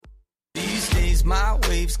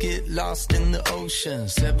waves get lost in the ocean.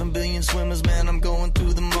 7 billion swimmers, man, I'm going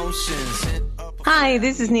through the motions. Hi,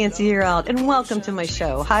 this is Nancy Yearout, and welcome to my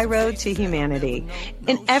show, High Road to Humanity.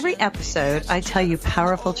 In every episode, I tell you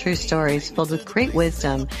powerful true stories filled with great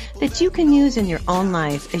wisdom that you can use in your own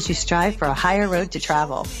life as you strive for a higher road to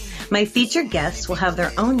travel. My featured guests will have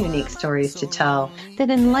their own unique stories to tell that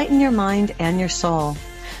enlighten your mind and your soul.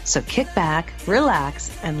 So kick back,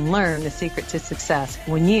 relax, and learn the secret to success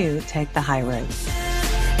when you take the high road.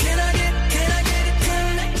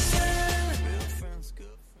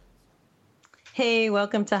 Hey,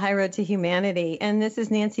 welcome to High Road to Humanity. And this is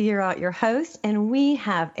Nancy Yearout, your host, and we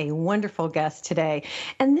have a wonderful guest today.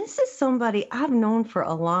 And this is somebody I've known for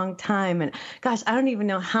a long time. And gosh, I don't even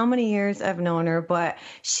know how many years I've known her, but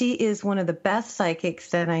she is one of the best psychics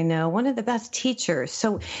that I know, one of the best teachers.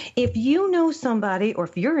 So if you know somebody, or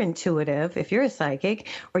if you're intuitive, if you're a psychic,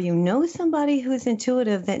 or you know somebody who's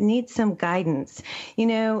intuitive that needs some guidance,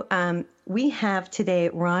 we have today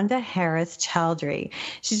Rhonda Harris Chowdhury.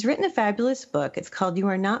 She's written a fabulous book. It's called You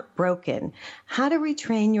Are Not Broken: How to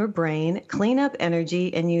Retrain Your Brain, Clean Up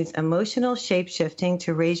Energy, and Use Emotional Shape-Shifting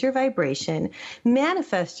to Raise Your Vibration,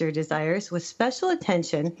 Manifest Your Desires with Special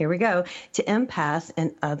Attention, here we go, to empaths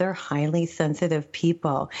and other highly sensitive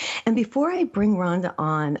people. And before I bring Rhonda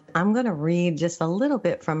on, I'm going to read just a little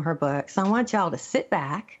bit from her book. So I want y'all to sit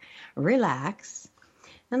back, relax,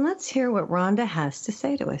 and let's hear what Rhonda has to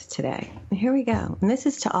say to us today. Here we go. And this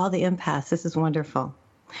is to all the empaths. This is wonderful.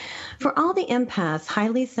 For all the empaths,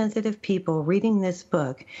 highly sensitive people reading this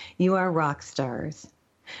book, you are rock stars,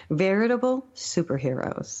 veritable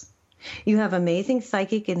superheroes. You have amazing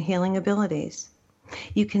psychic and healing abilities.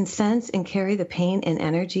 You can sense and carry the pain and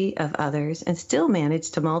energy of others and still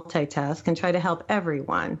manage to multitask and try to help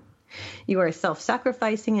everyone. You are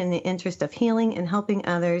self-sacrificing in the interest of healing and helping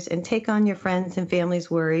others, and take on your friends and family's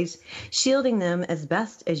worries, shielding them as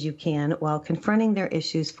best as you can while confronting their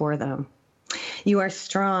issues for them. You are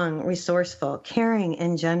strong, resourceful, caring,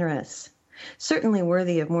 and generous, certainly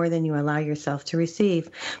worthy of more than you allow yourself to receive.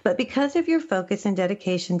 But because of your focus and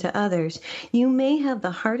dedication to others, you may have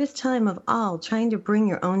the hardest time of all trying to bring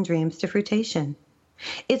your own dreams to fruition.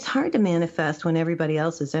 It's hard to manifest when everybody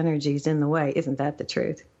else's energy is in the way. Isn't that the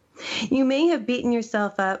truth? You may have beaten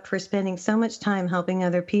yourself up for spending so much time helping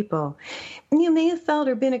other people. You may have felt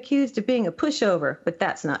or been accused of being a pushover, but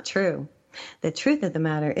that's not true. The truth of the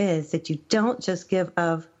matter is that you don't just give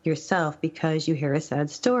of yourself because you hear a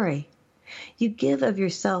sad story. You give of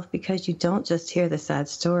yourself because you don't just hear the sad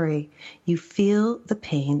story. You feel the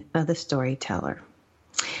pain of the storyteller.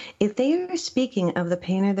 If they are speaking of the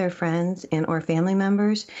pain of their friends and or family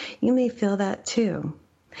members, you may feel that too.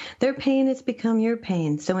 Their pain has become your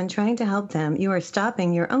pain, so in trying to help them, you are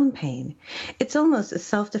stopping your own pain. It's almost a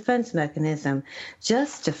self-defense mechanism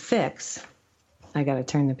just to fix, I got to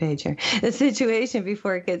turn the page here, the situation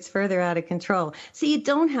before it gets further out of control, so you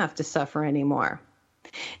don't have to suffer anymore.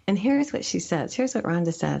 And here's what she says. Here's what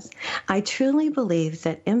Rhonda says. I truly believe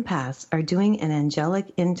that empaths are doing an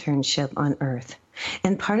angelic internship on Earth.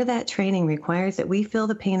 And part of that training requires that we feel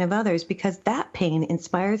the pain of others, because that pain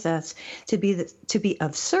inspires us to be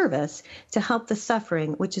of service, to help the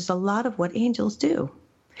suffering, which is a lot of what angels do.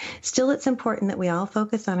 Still, it's important that we all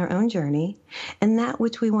focus on our own journey and that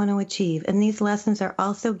which we want to achieve. And these lessons are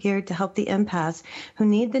also geared to help the empaths who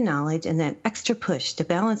need the knowledge and that extra push to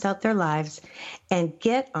balance out their lives and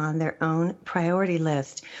get on their own priority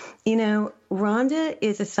list. Rhonda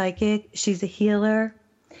is a psychic. She's a healer.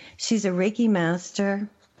 She's a Reiki master.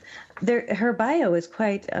 Her bio is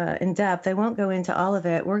quite in-depth. I won't go into all of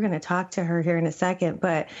it. We're going to talk to her here in a second,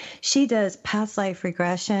 but she does past life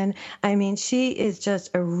regression. I mean, she is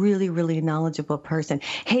just a really, really knowledgeable person.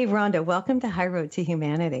 Hey, Rhonda, welcome to High Road to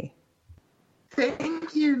Humanity.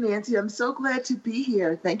 Thank you, Nancy. I'm so glad to be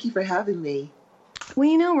here. Thank you for having me.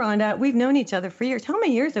 Well, Rhonda, we've known each other for years. How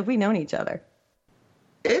many years have we known each other?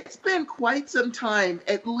 It's been quite some time,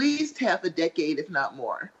 at least half a decade, if not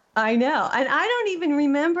more. I know. And I don't even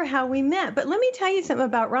remember how we met. But let me tell you something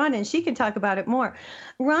about Rhonda, and she can talk about it more.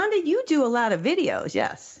 Rhonda, you do a lot of videos,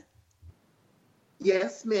 yes?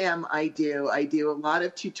 Yes, ma'am, I do. I do a lot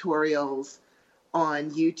of tutorials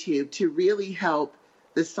on YouTube to really help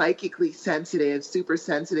the psychically sensitive, super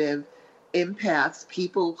sensitive empaths,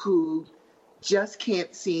 people who just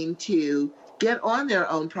can't seem to get on their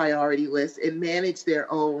own priority list and manage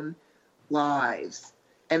their own lives.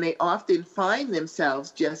 And they often find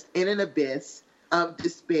themselves just in an abyss of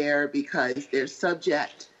despair because they're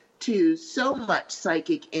subject to so much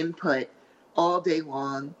psychic input all day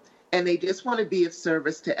long. And they just want to be of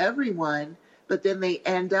service to everyone, but then they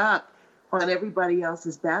end up on everybody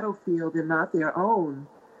else's battlefield and not their own.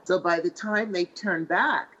 So by the time they turn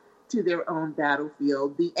back to their own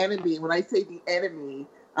battlefield, the enemy, when I say the enemy,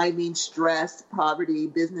 I mean stress, poverty,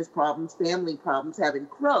 business problems, family problems have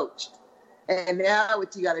encroached. And now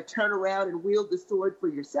you got to turn around and wield the sword for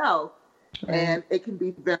yourself. Right. And it can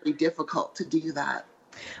be very difficult to do that.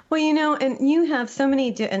 Well, and you have so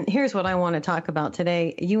many, and here's what I want to talk about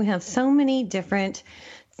today. You have so many different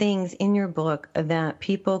things in your book that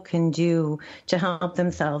people can do to help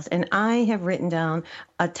themselves. And I have written down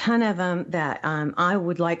a ton of them that I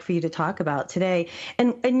would like for you to talk about today.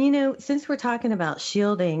 And since we're talking about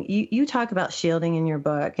shielding, you talk about shielding in your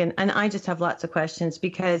book. And I just have lots of questions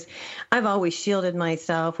because I've always shielded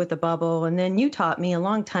myself with a bubble. And then you taught me a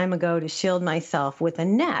long time ago to shield myself with a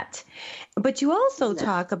net. But you also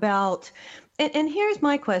talk about, and here's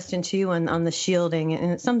my question to you on the shielding,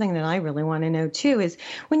 and it's something that I really want to know too, is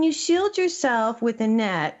when you shield yourself with a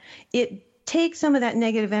net, it takes some of that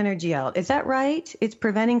negative energy out. Is that right? It's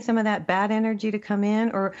preventing some of that bad energy to come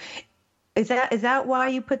in, or is that why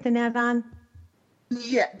you put the net on?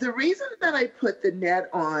 Yeah, the reason that I put the net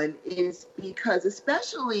on is because,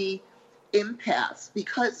 especially empaths,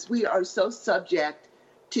 because we are so subject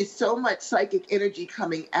to so much psychic energy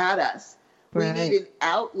coming at us, we need an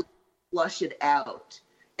outlet. Flush it out.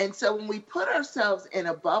 And so when we put ourselves in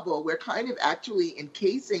a bubble, we're kind of actually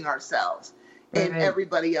encasing ourselves in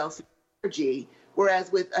everybody else's energy.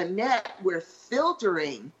 Whereas with a net, we're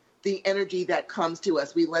filtering the energy that comes to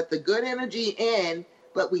us. We let the good energy in,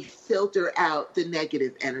 but we filter out the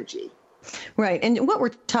negative energy. Right. And what we're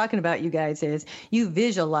talking about, you guys, is you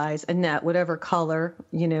visualize a net, whatever color,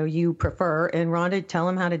 you prefer. And Rhonda, tell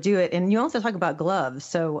them how to do it. And you also talk about gloves.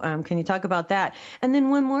 So can you talk about that? And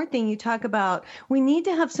then one more thing, you talk about we need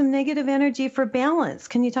to have some negative energy for balance.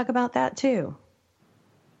 Can you talk about that too?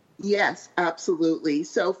 Yes, absolutely.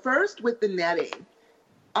 So first with the netting,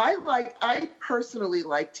 I personally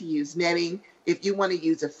like to use netting. If you want to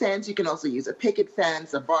use a fence, you can also use a picket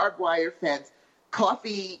fence, a barbed wire fence,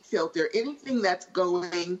 coffee filter, anything that's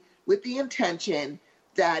going with the intention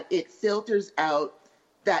that it filters out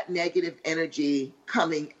that negative energy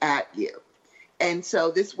coming at you. And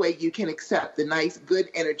so this way you can accept the nice, good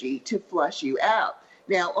energy to flush you out.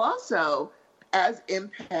 Now, also, as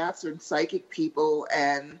empaths and psychic people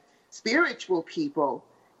and spiritual people,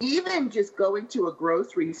 even just going to a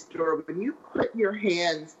grocery store, when you put your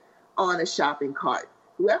hands on a shopping cart,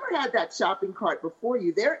 whoever had that shopping cart before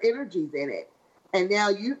you, their energy's in it. And now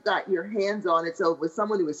you've got your hands on it. So with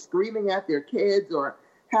someone who is screaming at their kids or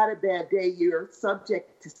had a bad day, you're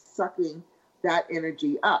subject to sucking that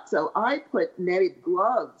energy up. So I put netted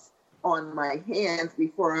gloves on my hands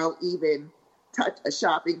before I'll even touch a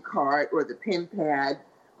shopping cart or the pin pad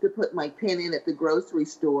to put my pin in at the grocery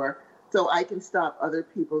store, so I can stop other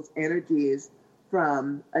people's energies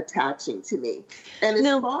from attaching to me. And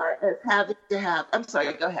as far as having to have, I'm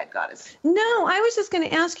sorry, go ahead, Goddess. No, I was just going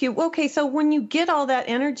to ask you, okay, so when you get all that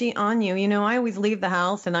energy on you, I always leave the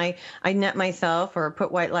house and I net myself or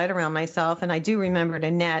put white light around myself, and I do remember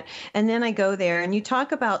to net. And then I go there, and you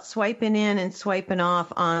talk about swiping in and swiping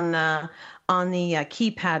off on the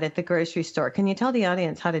keypad at the grocery store. Can you tell the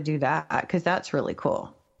audience how to do that? Because that's really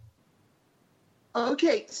cool.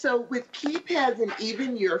 Okay, so with keypads and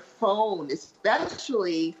even your phone,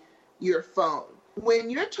 especially your phone, when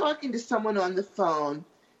you're talking to someone on the phone,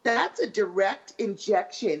 that's a direct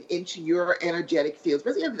injection into your energetic field.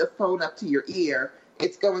 Especially if you have the phone up to your ear,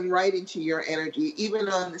 it's going right into your energy, even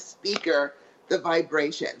on the speaker, the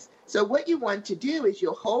vibrations. So what you want to do is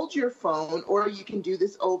you'll hold your phone, or you can do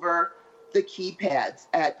this over the keypads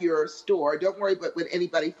at your store. Don't worry about what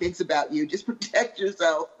anybody thinks about you. Just protect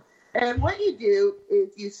yourself. And what you do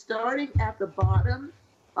is you, starting at the bottom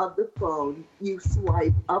of the phone, you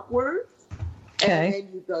swipe upwards, and then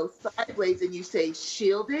you go sideways, and you say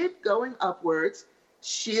shielded going upwards,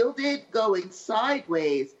 shielded going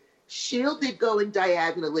sideways, shielded going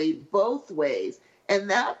diagonally both ways. And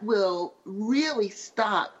that will really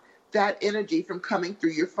stop that energy from coming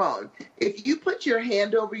through your phone. If you put your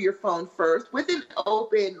hand over your phone first with an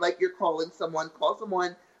open, like you're calling someone, call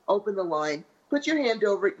someone, open the line, put your hand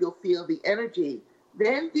over it, you'll feel the energy.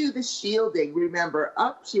 Then do the shielding. Remember,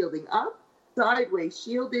 up, shielding up, sideways,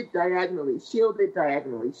 shielded, diagonally, shielded,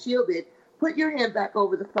 diagonally, shielded. Put your hand back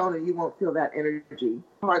over the phone and you won't feel that energy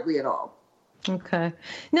hardly at all. Okay.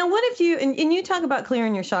 Now, what if you, and you talk about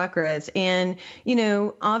clearing your chakras, and,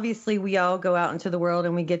 obviously we all go out into the world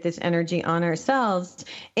and we get this energy on ourselves,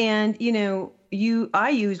 and, I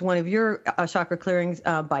use one of your chakra clearings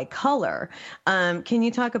by color. Can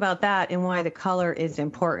you talk about that and why the color is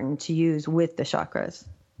important to use with the chakras?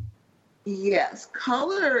 Yes,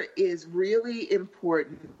 color is really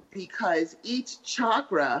important because each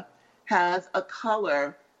chakra has a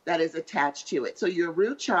color that is attached to it. So your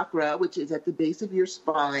root chakra, which is at the base of your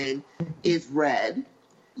spine, is red.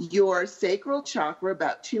 Your sacral chakra,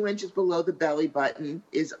 about 2 inches below the belly button,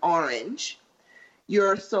 is orange.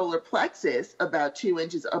 Your solar plexus, about 2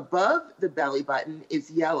 inches above the belly button,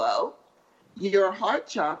 is yellow. Your heart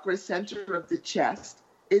chakra, center of the chest,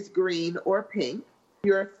 is green or pink.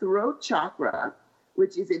 Your throat chakra,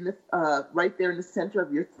 which is in the right there in the center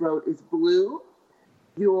of your throat, is blue.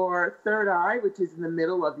 Your third eye, which is in the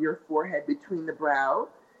middle of your forehead between the brow,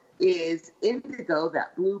 is indigo,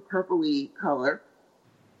 that blue purpley color.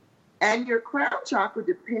 And your crown chakra,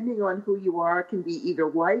 depending on who you are, can be either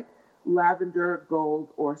white, lavender, gold,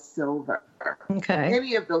 or silver. Okay.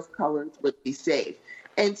 Any of those colors would be safe.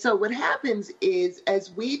 And so what happens is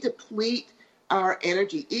as we deplete our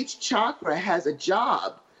energy, each chakra has a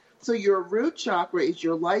job. So your root chakra is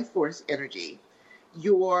your life force energy.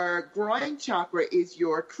 Your groin chakra is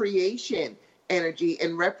your creation energy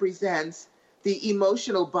and represents the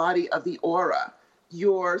emotional body of the aura.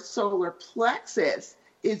 Your solar plexus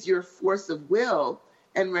is your force of will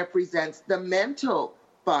and represents the mental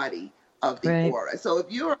body of the aura. So if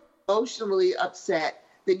you're emotionally upset,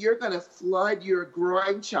 then you're going to flood your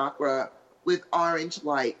groin chakra with orange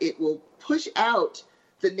light. It will push out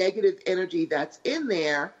the negative energy that's in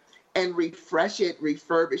there and refresh it,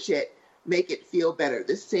 refurbish it, make it feel better.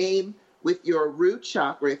 The same with your root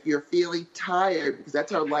chakra. If you're feeling tired, because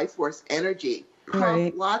that's our life force energy,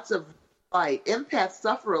 pump lots of light. Empaths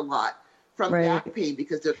suffer a lot from back pain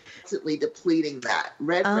because they're constantly depleting that.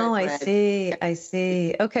 Red. I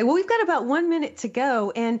see. Okay, well, we've got about 1 minute to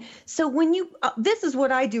go. And so when you, this is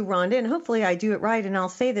what I do, Rhonda, and hopefully I do it right. And I'll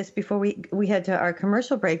say this before we head to our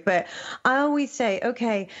commercial break, but I always say,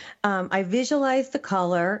 okay, I visualize the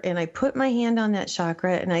color and I put my hand on that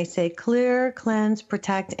chakra and I say, clear, cleanse,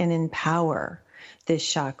 protect, and empower this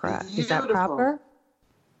chakra. Beautiful. Is that proper?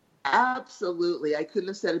 Absolutely. I couldn't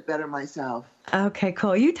have said it better myself. Okay,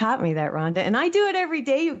 cool. You taught me that, Rhonda. And I do it every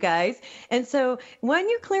day, you guys. And so when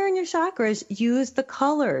you're clearing your chakras, use the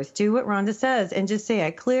colors. Do what Rhonda says and just say,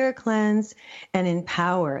 I clear, cleanse, and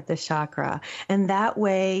empower the chakra. And that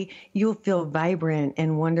way you'll feel vibrant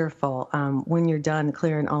and wonderful when you're done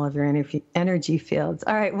clearing all of your energy fields.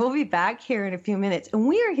 All right, we'll be back here in a few minutes. And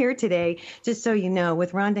we are here today, just so you know,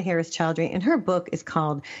 with Rhonda Harris-Chowdhury. And her book is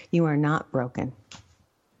called You Are Not Broken.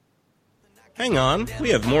 Hang on, we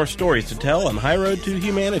have more stories to tell on High Road to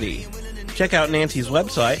Humanity. Check out Nancy's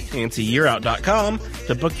website, nancyyearout.com,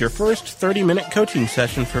 to book your first 30-minute coaching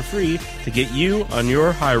session for free to get you on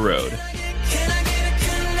your high road.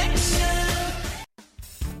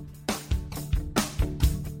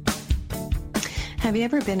 Have you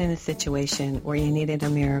ever been in a situation where you needed a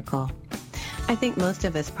miracle? I think most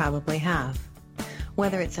of us probably have.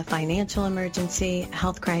 Whether it's a financial emergency,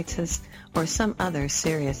 health crisis, or some other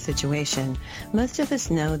serious situation, most of us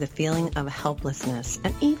know the feeling of helplessness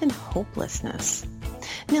and even hopelessness.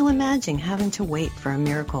 Now imagine having to wait for a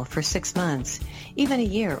miracle for 6 months, even a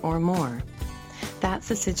year or more. That's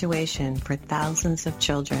the situation for thousands of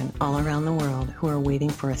children all around the world who are waiting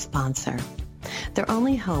for a sponsor. Their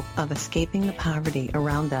only hope of escaping the poverty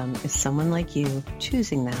around them is someone like you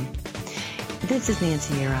choosing them. This is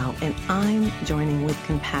Nancy Yearout, and I'm joining with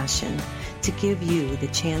Compassion to give you the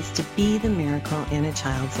chance to be the miracle in a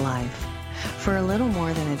child's life. For a little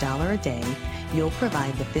more than $1 a day, you'll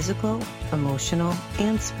provide the physical, emotional,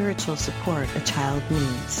 and spiritual support a child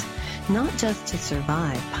needs, not just to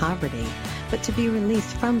survive poverty, but to be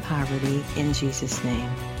released from poverty in Jesus'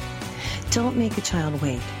 name. Don't make a child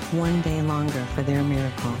wait one day longer for their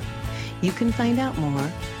miracle. You can find out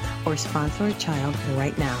more or sponsor a child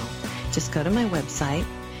right now. Just go to my website,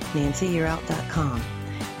 nancyyearout.com.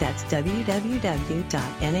 That's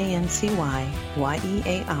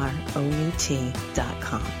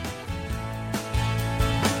www.nancyyearout.com.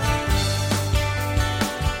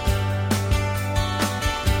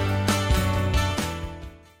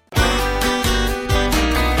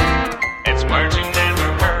 It's words you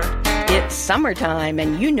never heard. It's summertime,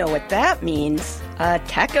 and you know what that means.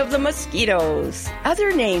 Attack of the mosquitoes.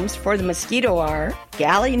 Other names for the mosquito are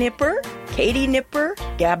galley nipper, Katy nipper,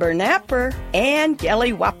 gabber napper, and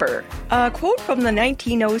gallywhopper. A quote from the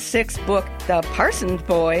 1906 book The Parsons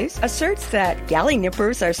Boys asserts that galley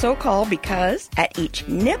nippers are so called because at each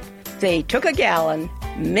nip they took a gallon.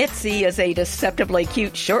 Mitzi is a deceptively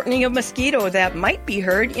cute shortening of mosquito that might be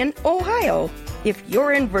heard in Ohio. If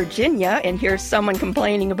you're in Virginia and hear someone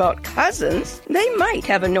complaining about cousins, they might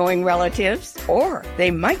have annoying relatives, or they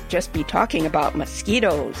might just be talking about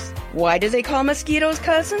mosquitoes. Why do they call mosquitoes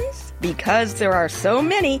cousins? Because there are so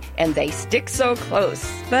many and they stick so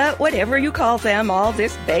close. But whatever you call them, all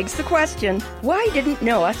this begs the question, why didn't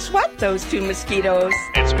Noah swap those two mosquitoes?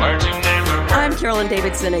 It's words you never heard. I'm Carolyn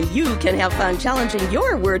Davidson, and you can have fun challenging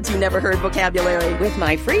your words you never heard vocabulary with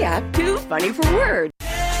my free app, Too Funny for Words.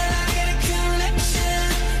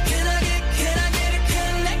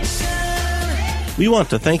 We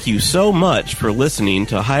want to thank you so much for listening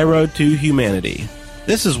to High Road to Humanity.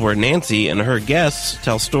 This is where Nancy and her guests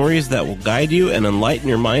tell stories that will guide you and enlighten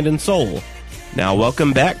your mind and soul. Now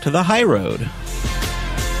welcome back to the High Road.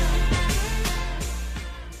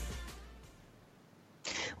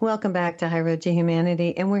 Welcome back to High Road to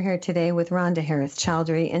Humanity, and we're here today with Rhonda Harris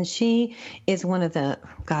Chowdhury, and she is one of the,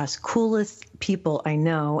 coolest people I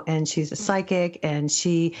know, and she's a psychic, and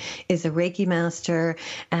she is a Reiki master,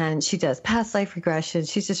 and she does past life regression.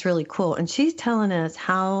 She's just really cool, and she's telling us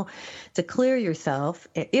how to clear yourself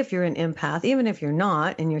if you're an empath, even if you're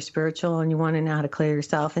not, and you're spiritual and you want to know how to clear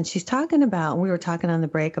yourself. And she's talking about, we were talking on the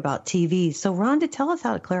break about TV. So Rhonda, tell us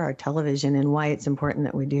how to clear our television and why it's important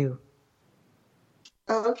that we do.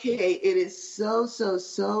 Okay, it is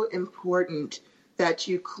so important that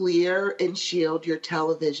you clear and shield your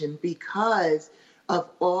television because of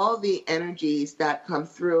all the energies that come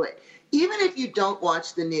through it. Even if you don't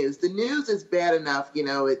watch the news is bad enough,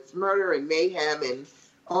 it's murder and mayhem and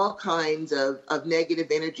all kinds of negative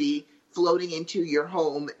energy floating into your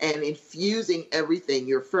home and infusing everything,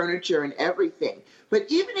 your furniture and everything. But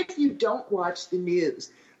even if you don't watch the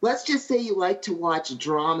news, let's just say you like to watch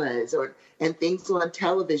dramas and things on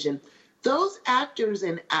television, those actors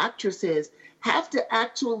and actresses have to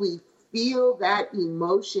actually feel that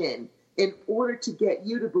emotion in order to get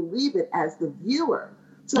you to believe it as the viewer.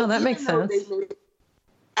 So that makes sense. They may be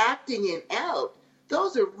acting it out,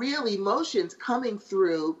 those are real emotions coming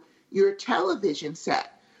through your television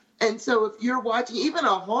set. And so if you're watching even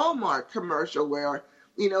a Hallmark commercial where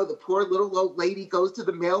the poor little old lady goes to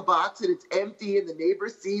the mailbox and it's empty and the neighbor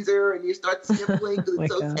sees her and you start sniffling because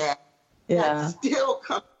it's so sad. Yeah. That still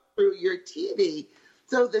comes through your TV.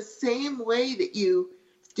 So the same way that you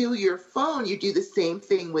do your phone, you do the same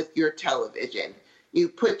thing with your television. You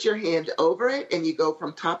put your hand over it and you go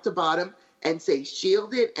from top to bottom and say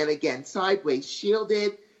shielded, and again sideways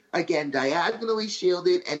shielded, again diagonally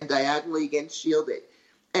shielded, and diagonally again shielded.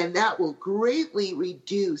 And that will greatly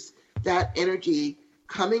reduce that energy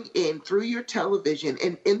coming in through your television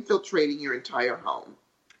and infiltrating your entire home.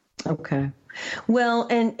 Okay. Well,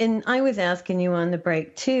 and I was asking you on the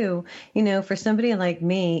break too, for somebody like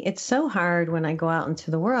me, it's so hard when I go out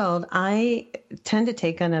into the world. I tend to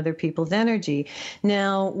take on other people's energy.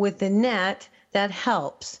 Now, with the net, that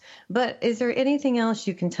helps. But is there anything else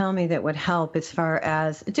you can tell me that would help as far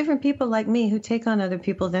as different people like me who take on other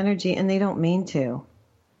people's energy and they don't mean to?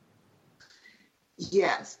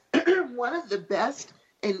 Yes. One of the best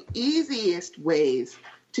and easiest ways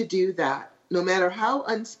to do that, no matter how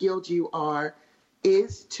unskilled you are,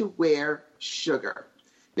 is to wear sugar.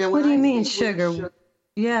 Now, what do you mean sugar?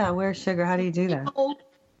 Yeah, wear sugar. How do you do that?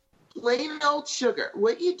 Plain old sugar.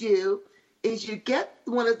 What you do is you get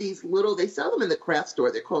one of these little, they sell them in the craft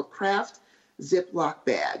store. They're called craft Ziploc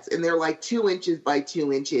bags, and they're like 2 inches by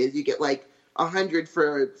 2 inches. You get like 100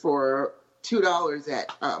 for $2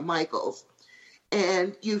 at Michael's.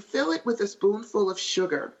 And you fill it with a spoonful of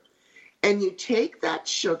sugar. And you take that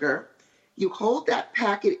sugar, you hold that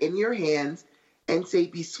packet in your hands and say,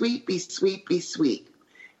 be sweet, be sweet, be sweet.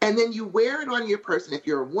 And then you wear it on your person. If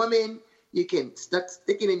you're a woman, you can stick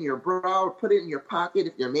it in your bra or put it in your pocket.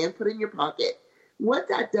 If you're a man, put it in your pocket. What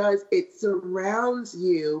that does, it surrounds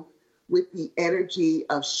you with the energy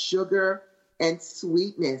of sugar and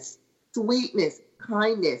sweetness. Sweetness,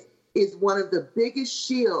 kindness is one of the biggest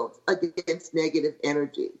shields against negative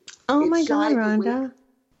energy. Oh my God, Rhonda.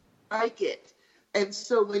 Like it. And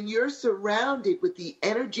so when you're surrounded with the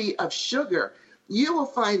energy of sugar, you will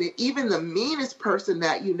find that even the meanest person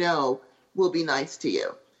that you know will be nice to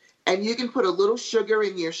you. And you can put a little sugar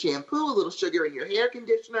in your shampoo, a little sugar in your hair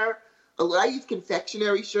conditioner. I use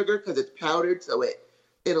confectionery sugar because it's powdered, so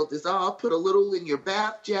it'll dissolve. Put a little in your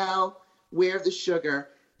bath gel, wear the sugar.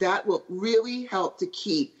 That will really help to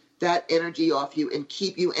keep that energy off you and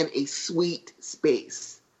keep you in a sweet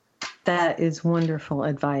space. That is wonderful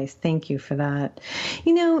advice. Thank you for that.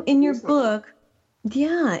 In your book,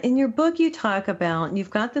 Yeah, in your book you talk about,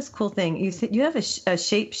 you've got this cool thing. You said you have a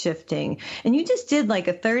shape shifting, and you just did like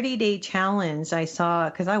a 30-day challenge. I saw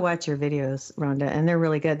because I watch your videos, Rhonda, and they're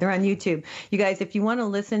really good. They're on YouTube. You guys, if you want to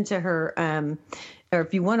listen to her, or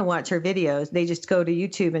if you want to watch her videos, they just go to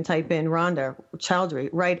YouTube and type in Rhonda Chowdhury,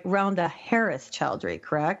 right? Rhonda Harris Chowdhury,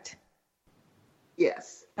 correct?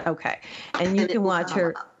 Yes. Okay, and you can watch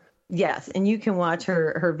her. Yes, and you can watch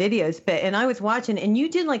her videos. And I was watching, and you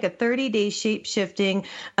did like a 30-day shape-shifting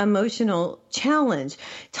emotional challenge.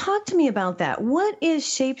 Talk to me about that. What is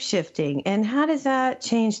shape-shifting, and how does that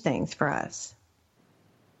change things for us?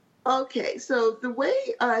 Okay, so the way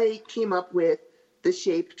I came up with the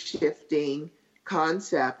shape-shifting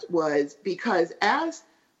concept was because as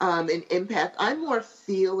an empath, I'm more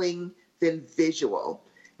feeling than visual.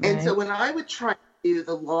 Right. And so when I would try to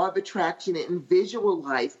the law of attraction and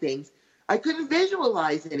visualize things, I couldn't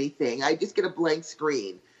visualize anything. I just get a blank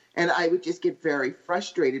screen and I would just get very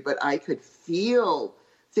frustrated, but I could feel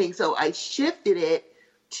things. So I shifted it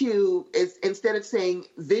to, instead of saying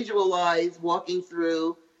visualize walking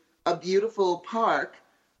through a beautiful park,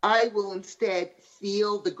 I will instead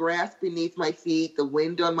feel the grass beneath my feet, the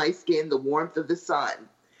wind on my skin, the warmth of the sun.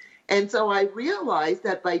 And so I realized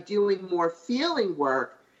that by doing more feeling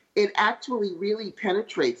work, it actually really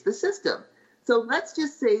penetrates the system. So let's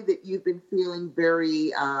just say that you've been feeling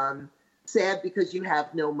very sad because you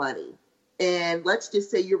have no money. And let's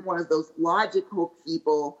just say you're one of those logical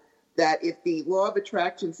people that if the law of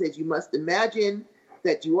attraction says you must imagine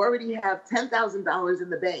that you already have $10,000 in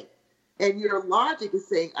the bank, and your logic is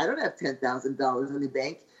saying, I don't have $10,000 in the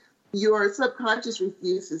bank, your subconscious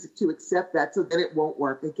refuses to accept that, so then it won't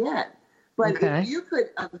work again. But if you could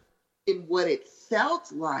in what it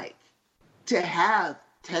felt like to have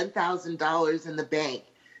 $10,000 in the bank,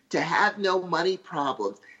 to have no money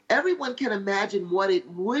problems. Everyone can imagine what it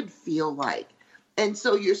would feel like. And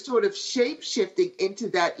so you're sort of shape-shifting into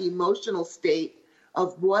that emotional state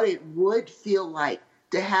of what it would feel like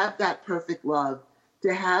to have that perfect love,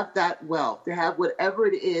 to have that wealth, to have whatever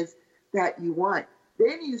it is that you want.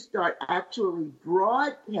 Then you start actually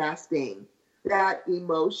broadcasting that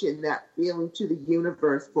emotion, that feeling to the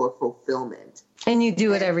universe for fulfillment. And you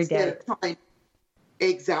do it every day.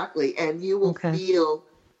 Exactly. And you will feel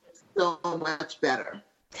so much better.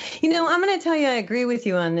 You know, I'm going to tell you, I agree with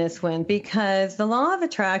you on this one, because the law of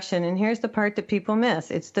attraction, and here's the part that people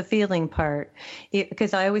miss, it's the feeling part.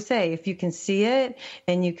 Because I always say, if you can see it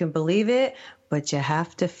and you can believe it, but you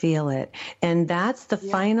have to feel it. And that's the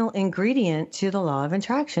final ingredient to the law of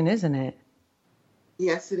attraction, isn't it?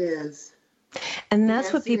 Yes, it is. And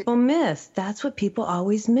that's what people miss. That's what people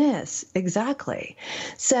always miss. Exactly.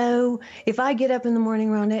 So if I get up in the morning,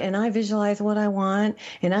 Rhonda, and I visualize what I want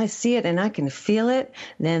and I see it and I can feel it,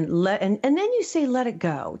 then and then you say, let it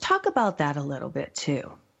go. Talk about that a little bit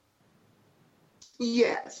too.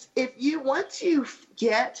 Yes. If you want to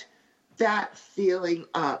get that feeling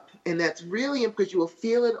up, and that's really important because you will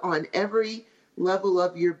feel it on every level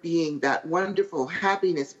of your being, that wonderful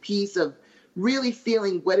happiness, peace of really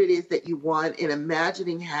feeling what it is that you want and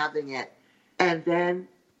imagining having it. And then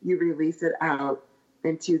you release it out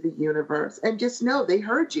into the universe. And just know they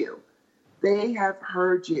heard you. They have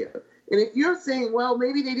heard you. And if you're saying, well,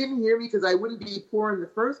 maybe they didn't hear me because I wouldn't be poor in the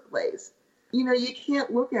first place, you know, you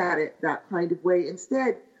can't look at it that kind of way.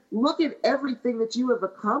 Instead, look at everything that you have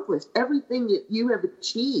accomplished, everything that you have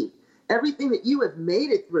achieved, everything that you have made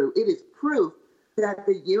it through. It is proof that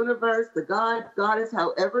the universe, the God, goddess,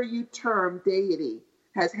 however you term deity,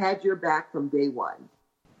 has had your back from day one.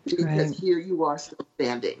 Because here you are still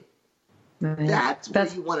standing. Right. That's where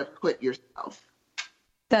you want to put yourself.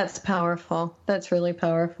 That's powerful. That's really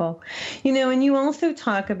powerful. You know, and you also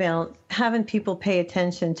talk about having people pay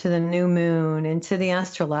attention to the new moon and to the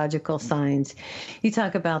astrological signs. You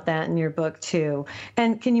talk about that in your book too.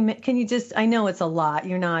 And can you just, I know it's a lot.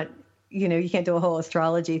 You're not, you know, you can't do a whole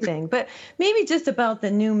astrology thing, but maybe just about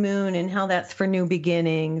the new moon and how that's for new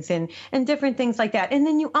beginnings and different things like that. And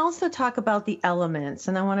then you also talk about the elements,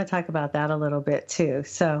 and I want to talk about that a little bit too.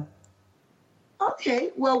 So.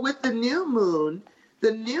 Okay. Well, with the new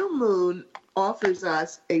moon offers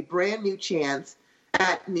us a brand new chance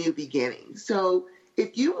at new beginnings. So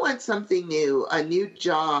if you want something new, a new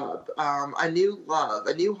job, a new love,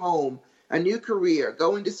 a new home, a new career,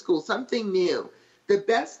 going to school, something new, the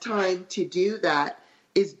best time to do that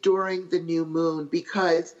is during the new moon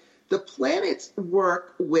because the planets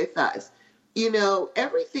work with us. You know,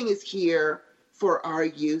 everything is here for our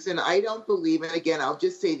use. And I don't believe, and again, I'll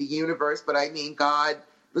just say the universe, but I mean God,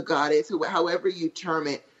 the goddess, however you term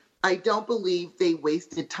it. I don't believe they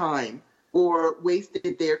wasted time or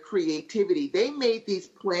wasted their creativity. They made these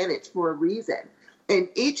planets for a reason. And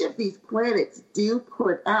each of these planets do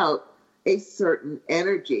put out a certain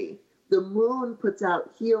energy. The moon puts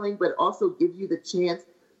out healing, but also gives you the chance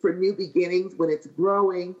for new beginnings when it's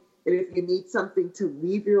growing. And if you need something to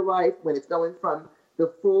leave your life when it's going from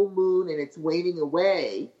the full moon and it's waning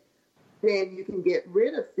away, then you can get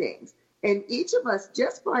rid of things. And each of us,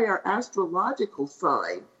 just by our astrological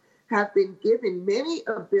sign, have been given many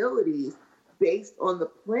abilities based on the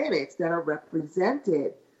planets that are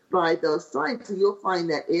represented by those signs. So you'll find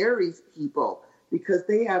that Aries people, because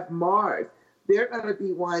they have Mars, they're going to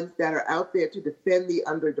be ones that are out there to defend the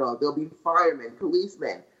underdog. They'll be firemen,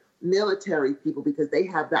 policemen, military people, because they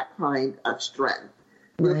have that kind of strength.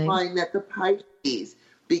 Right. You'll find that the Pisces,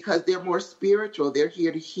 because they're more spiritual, they're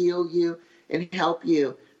here to heal you and help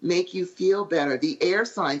you, make you feel better. The air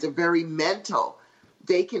signs are very mental.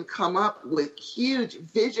 They can come up with huge,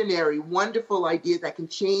 visionary, wonderful ideas that can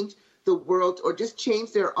change the world or just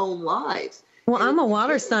change their own lives. Well, I'm a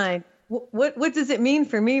water sign. What does it mean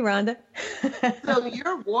for me, Rhonda? So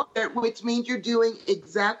you're water, which means you're doing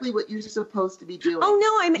exactly what you're supposed to be doing. Oh,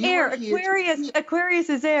 no, I'm air. Aquarius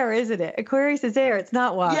is air, isn't it? Aquarius is air. It's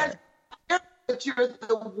not water. Yes, but you're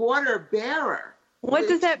the water bearer. What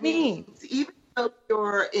does that mean? Even though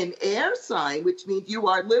you're an air sign, which means you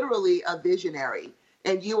are literally a visionary,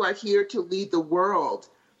 and you are here to lead the world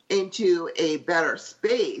into a better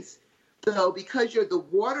space. So because you're the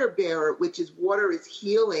water bearer, which is water is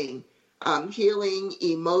healing, healing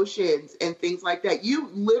emotions and things like that, you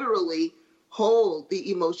literally hold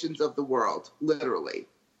the emotions of the world, literally.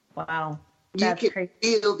 Wow. You can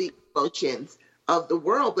feel the emotions of the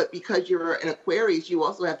world, but because you're an Aquarius, you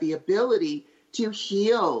also have the ability to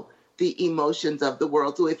heal the emotions of the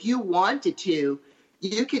world. So if you wanted to,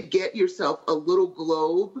 you could get yourself a little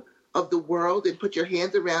globe of the world and put your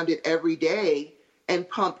hands around it every day and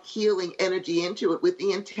pump healing energy into it with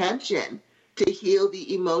the intention to heal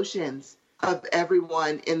the emotions of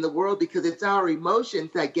everyone in the world, because it's our emotions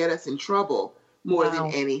that get us in trouble more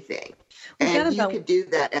than anything. And you could do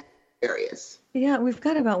that at Aquarius. Yeah, we've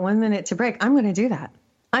got about 1 minute to break. I'm going to do that.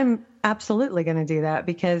 I'm absolutely going to do that,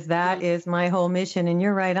 because that is my whole mission. And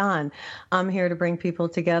you're right on. I'm here to bring people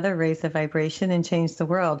together, raise the vibration, and change the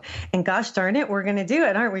world. And gosh darn it, we're going to do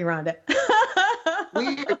it, aren't we, Rhonda?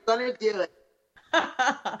 We are going to do it.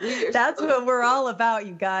 That's what we're all about,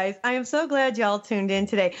 you guys. I am so glad y'all tuned in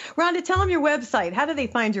today. Rhonda, tell them your website. How do they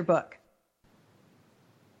find your book?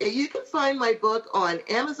 You can find my book on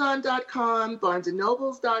Amazon.com,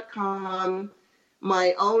 BarnesandNobles.com.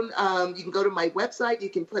 My own, you can go to my website. You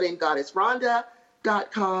can put in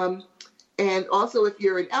GoddessRhonda.com. And also, if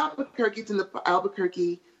you're in Albuquerque, it's in the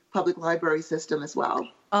Albuquerque Public Library System as well.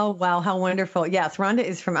 Oh, wow. How wonderful. Yes, Rhonda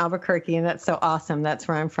is from Albuquerque, and that's so awesome. That's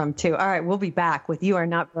where I'm from, too. All right, we'll be back with You Are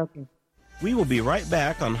Not Broken. We will be right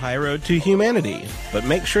back on High Road to Humanity, but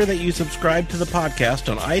make sure that you subscribe to the podcast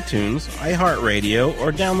on iTunes, iHeartRadio,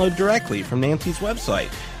 or download directly from Nancy's website,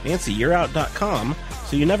 NancyYou'reOut.com,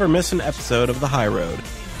 so you never miss an episode of The High Road.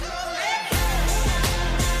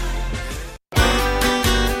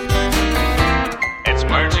 It's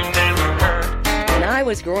words you never heard. When I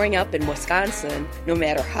was growing up in Wisconsin, no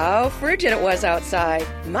matter how frigid it was outside,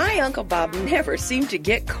 my Uncle Bob never seemed to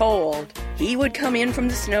get cold. He would come in from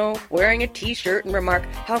the snow wearing a t-shirt and remark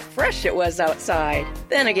how fresh it was outside.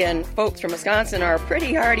 Then again, folks from Wisconsin are a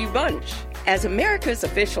pretty hardy bunch. As America's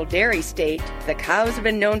official dairy state, the cows have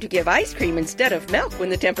been known to give ice cream instead of milk when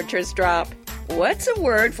the temperatures drop. What's a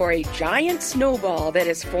word for a giant snowball that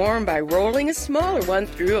is formed by rolling a smaller one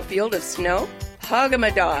through a field of snow?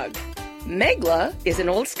 Hog-a-ma-dog. Megla is an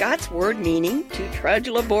old Scots word meaning to trudge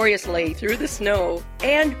laboriously through the snow.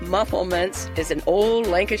 And mufflements is an old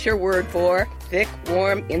Lancashire word for thick,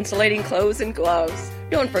 warm, insulating clothes and gloves.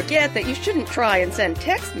 Don't forget that you shouldn't try and send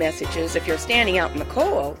text messages if you're standing out in the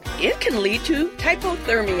cold. It can lead to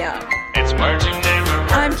hypothermia. It's words you never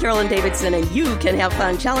heard. I'm Carolyn Davidson, and you can have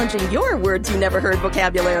fun challenging your words you never heard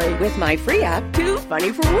vocabulary with my free app, Too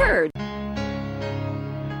Funny for Words.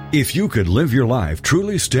 If you could live your life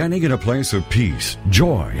truly standing in a place of peace,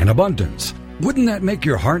 joy, and abundance, wouldn't that make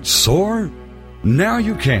your heart soar? Now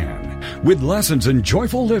you can, with Lessons in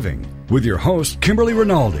Joyful Living, with your host, Kimberly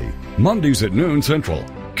Rinaldi, Mondays at noon Central.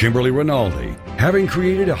 Kimberly Rinaldi, having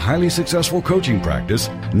created a highly successful coaching practice,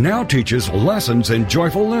 now teaches Lessons in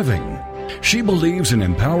Joyful Living. She believes in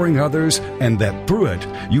empowering others and that through it,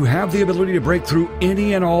 you have the ability to break through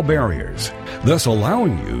any and all barriers, thus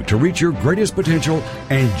allowing you to reach your greatest potential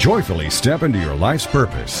and joyfully step into your life's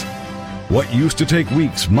purpose. What used to take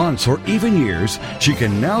weeks, months, or even years, she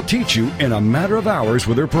can now teach you in a matter of hours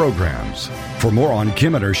with her programs. For more on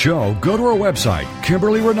Kim and her show, go to her website,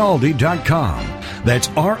 KimberlyRinaldi.com. That's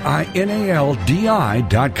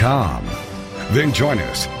RINALDI.com. Then join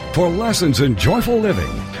us for Lessons in Joyful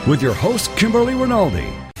Living with your host, Kimberly Rinaldi.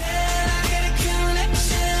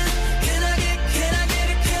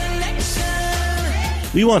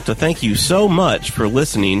 We want to thank you so much for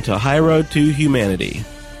listening to High Road to Humanity.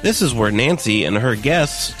 This is where Nancy and her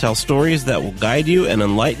guests tell stories that will guide you and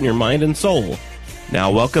enlighten your mind and soul. Now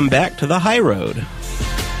welcome back to the High Road.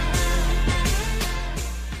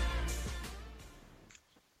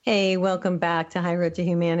 Hey, welcome back to High Road to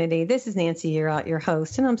Humanity. This is Nancy Yearout, your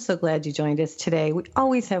host, and I'm so glad you joined us today. We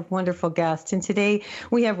always have wonderful guests, and today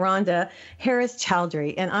we have Rhonda Harris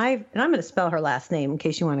Chowdhury, and I'm going to spell her last name in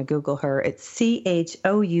case you want to Google her. It's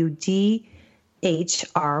Choudhry. I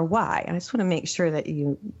just want to make sure that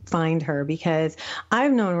you find her because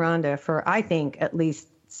I've known Rhonda for, I think, at least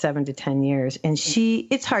 7 to 10 years. And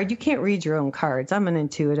it's hard. You can't read your own cards. I'm an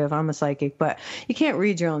intuitive. I'm a psychic, but you can't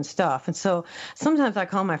read your own stuff. And so sometimes I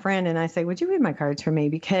call my friend and I say, would you read my cards for me?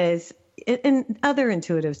 Because and other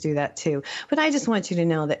intuitives do that too. But I just want you to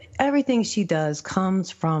know that everything she does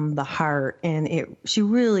comes from the heart, and she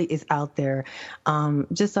really is out there,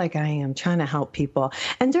 just like I am, trying to help people.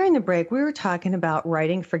 And during the break, we were talking about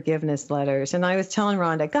writing forgiveness letters, and I was telling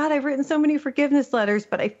Rhonda, God, I've written so many forgiveness letters,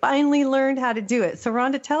 but I finally learned how to do it. So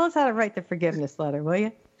Rhonda, tell us how to write the forgiveness letter, will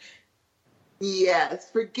you?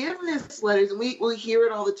 Yes, forgiveness letters, and we hear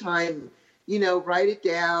it all the time. Write it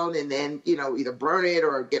down and then, either burn it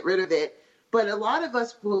or get rid of it. But a lot of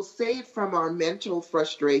us will say it from our mental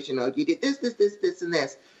frustration. Oh, you did this, and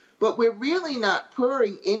this. But we're really not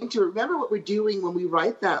pouring into, remember what we're doing when we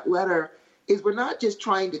write that letter is we're not just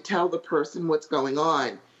trying to tell the person what's going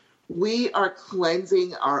on. We are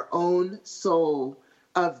cleansing our own soul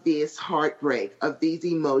of this heartbreak, of these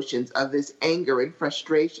emotions, of this anger and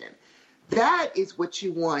frustration. That is what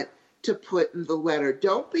you want to put in the letter.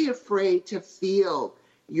 Don't be afraid to feel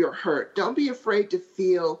your hurt. Don't be afraid to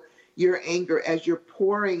feel your anger as you're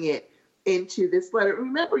pouring it into this letter.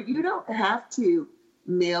 Remember, you don't have to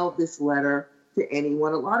mail this letter to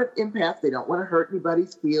anyone. A lot of empaths, they don't want to hurt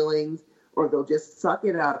anybody's feelings or they'll just suck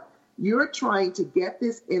it up. You're trying to get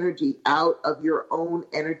this energy out of your own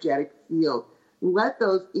energetic field. Let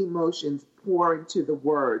those emotions pour into the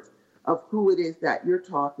words of who it is that you're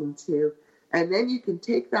talking to. And then you can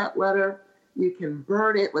take that letter, you can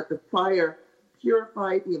burn it, let the fire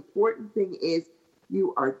purify it. The important thing is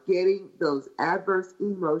you are getting those adverse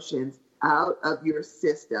emotions out of your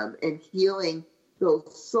system and healing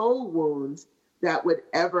those soul wounds that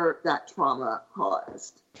trauma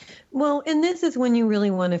caused. Well, and this is when you really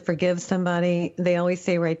want to forgive somebody. They always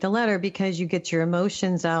say write the letter because you get your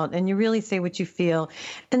emotions out and you really say what you feel.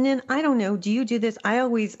 And then, I don't know, do you do this? I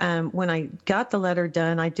always, when I got the letter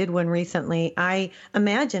done, I did one recently. I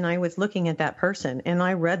imagine I was looking at that person and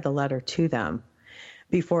I read the letter to them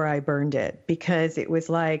before I burned it because it was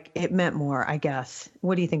like, it meant more, I guess.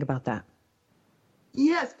 What do you think about that?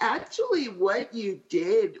 Yes, actually what you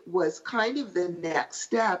did was kind of the next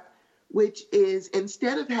step, which is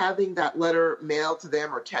instead of having that letter mailed to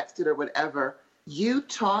them or texted or whatever, you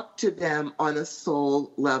talked to them on a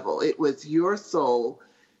soul level. It was your soul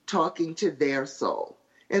talking to their soul,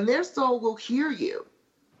 and their soul will hear you.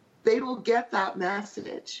 They will get that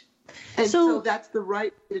message. And so that's the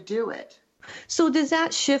right way to do it. So does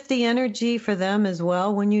that shift the energy for them as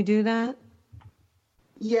well when you do that?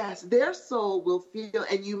 Yes, their soul will feel,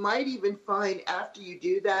 and you might even find after you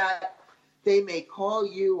do that, they may call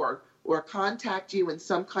you or contact you in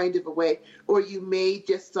some kind of a way, or you may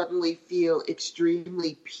just suddenly feel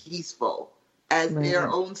extremely peaceful as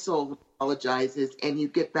their own soul apologizes and you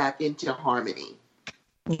get back into harmony.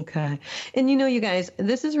 Okay. And you guys,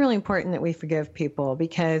 this is really important that we forgive people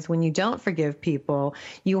because when you don't forgive people,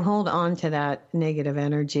 you hold on to that negative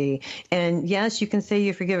energy. And yes, you can say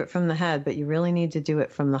you forgive it from the head, but you really need to do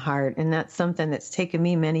it from the heart. And that's something that's taken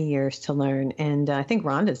me many years to learn. And I think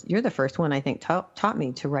Rhonda, you're the first one, I think, taught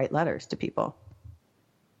me to write letters to people.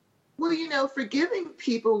 Well, forgiving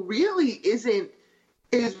people really is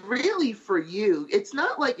really for you. It's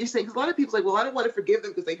not like you're saying, because a lot of people say, well, I don't want to forgive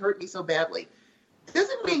them because they hurt me so badly.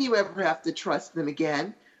 Doesn't mean you ever have to trust them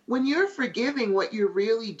again. When you're forgiving, what you're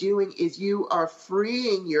really doing is you are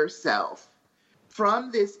freeing yourself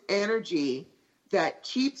from this energy that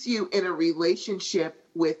keeps you in a relationship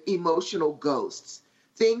with emotional ghosts,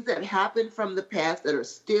 things that happened from the past that are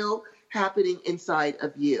still happening inside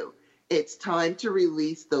of you. It's time to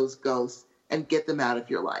release those ghosts and get them out of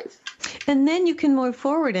your life. And then you can move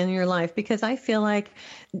forward in your life, because I feel like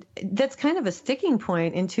that's kind of a sticking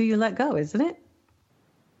point until you let go, isn't it?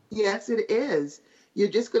 Yes, it is. You're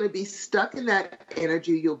just going to be stuck in that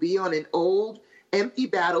energy. You'll be on an old, empty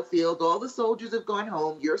battlefield. All the soldiers have gone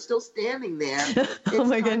home. You're still standing there. Oh,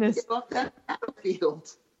 my goodness. Get off that battlefield.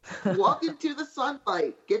 Walk into the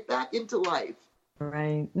sunlight. Get back into life.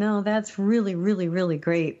 Right. No, that's really, really, really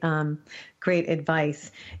great. Great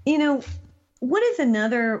advice. What is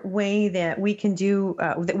another way that we can do,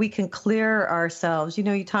 that we can clear ourselves?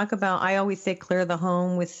 You talk about, I always say clear the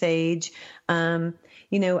home with sage.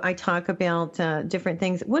 I talk about different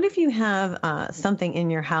things. What if you have something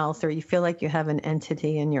in your house, or you feel like you have an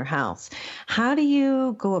entity in your house? How do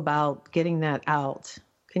you go about getting that out?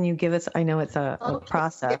 Can you give us, I know it's a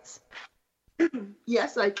process.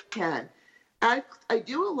 Yes, I can. I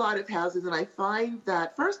do a lot of houses, and I find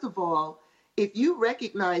that, first of all, if you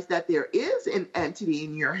recognize that there is an entity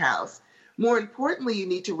in your house, more importantly, you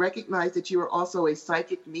need to recognize that you are also a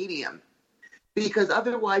psychic medium, because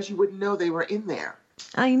otherwise you wouldn't know they were in there.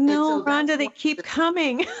 I know, Rhonda, they keep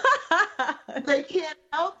coming. They can't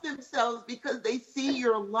help themselves because they see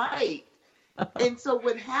your light. And so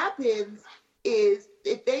what happens is,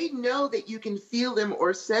 if they know that you can feel them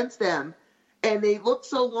or sense them, and they look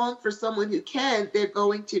so long for someone who can, they're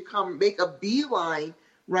going to come make a beeline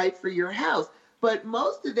right for your house. But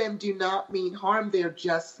most of them do not mean harm. They're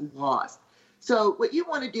just lost. So what you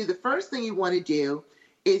want to do, the first thing you want to do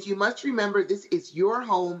is, you must remember this is your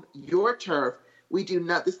home, your turf. We do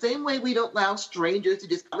not, the same way we don't allow strangers to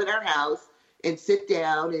just come in our house and sit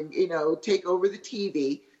down and, take over the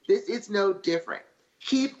TV. This is no different.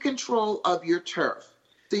 Keep control of your turf.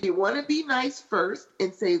 So you want to be nice first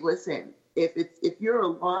and say, listen, if you're a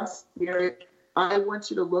lost spirit, I want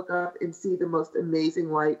you to look up and see the most amazing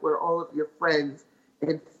light where all of your friends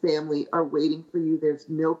and family are waiting for you. There's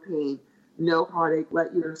no pain, no heartache.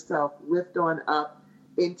 Let yourself lift on up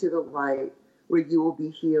into the light where you will be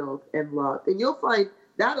healed and loved. And you'll find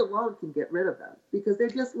that alone can get rid of them, because they're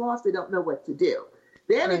just lost. They don't know what to do.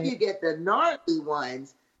 Then If you get the gnarly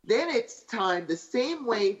ones, then it's time, the same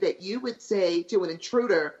way that you would say to an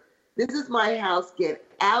intruder, this is my house, get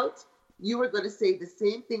out. You are going to say the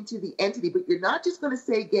same thing to the entity, but you're not just going to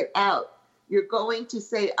say get out. You're going to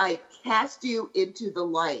say, I cast you into the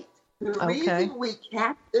light. The reason we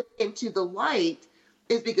cast them into the light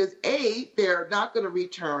is because, A, they're not going to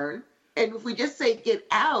return. And if we just say get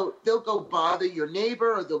out, they'll go bother your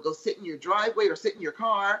neighbor, or they'll go sit in your driveway or sit in your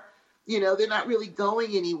car. They're not really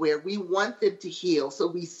going anywhere. We want them to heal. So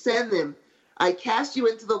we send them, I cast you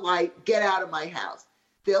into the light, get out of my house.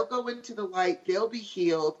 They'll go into the light, they'll be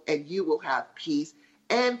healed, and you will have peace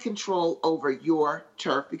and control over your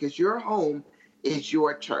turf, because your home is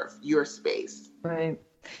your turf, your space. Right.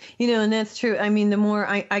 And that's true. I mean, the more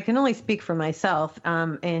I can only speak for myself,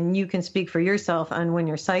 and you can speak for yourself on when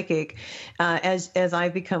you're psychic. As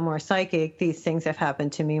I've become more psychic, these things have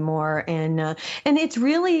happened to me more, and it's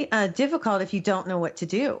really difficult if you don't know what to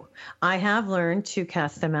do. I have learned to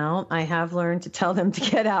cast them out. I have learned to tell them to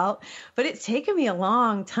get out, but it's taken me a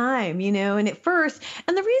long time, and at first,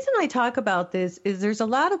 and the reason I talk about this is there's a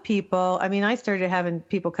lot of people. I mean, I started having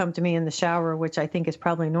people come to me in the shower, which I think is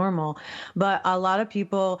probably normal, but a lot of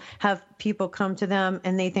people have people come to them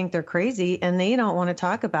and they think they're crazy and they don't want to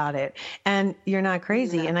talk about it. And you're not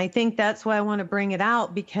crazy. Yeah. And I think that's why I want to bring it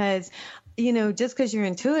out, because, just because you're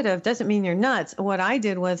intuitive doesn't mean you're nuts. What I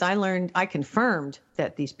did was I confirmed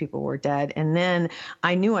that these people were dead. And then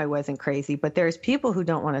I knew I wasn't crazy. But there's people who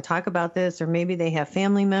don't want to talk about this, or maybe they have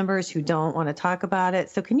family members who don't want to talk about it.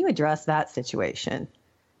 So can you address that situation?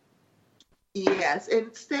 Yes,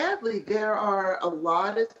 and sadly, there are a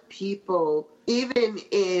lot of people, even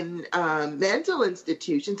in mental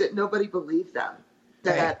institutions, that nobody believes them,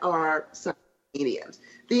 that are psychic mediums.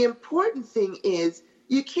 The important thing is,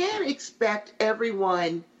 you can't expect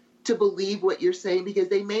everyone to believe what you're saying, because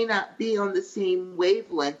they may not be on the same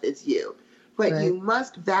wavelength as you. But you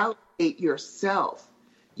must validate yourself.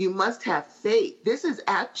 You must have faith. This is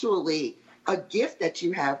actually a gift that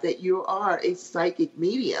you have, that you are a psychic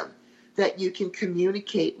medium, that you can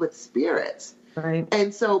communicate with spirits. Right.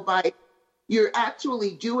 And so you're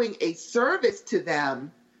actually doing a service to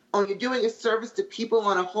them, or you're doing a service to people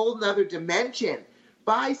on a whole nother dimension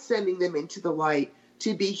by sending them into the light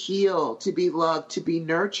to be healed, to be loved, to be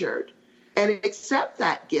nurtured. And accept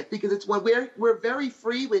that gift, because it's when we're very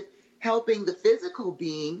free with helping the physical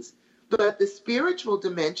beings, but the spiritual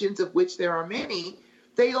dimensions, of which there are many,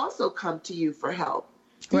 they also come to you for help.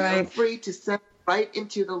 You're free to send right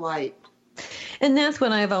into the light. And that's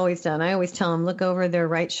what I've always done. I always tell them, look over their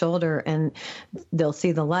right shoulder and they'll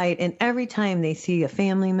see the light. And every time they see a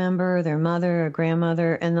family member, their mother or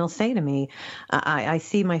grandmother, and they'll say to me, I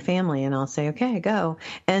see my family, and I'll say, okay, go.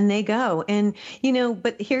 And they go. And,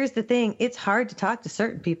 but here's the thing. It's hard to talk to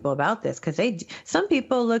certain people about this because some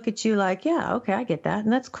people look at you like, yeah, okay, I get that.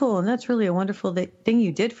 And that's cool. And that's really a wonderful thing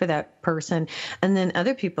you did for that person. And then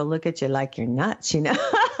other people look at you like you're nuts, and then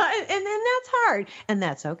that's hard. And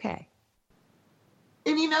that's okay.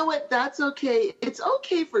 And you know what? That's okay. It's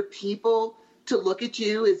okay for people to look at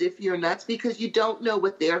you as if you're nuts because you don't know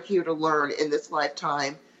what they're here to learn in this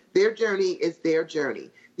lifetime. Their journey is their journey.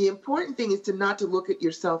 The important thing is not to look at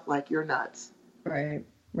yourself like you're nuts. Right.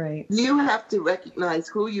 You have to recognize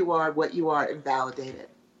who you are, what you are, and validate it.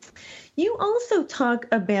 You also talk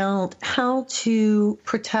about how to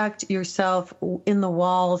protect yourself in the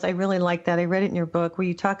walls. I really like that. I read it in your book where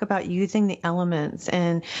you talk about using the elements.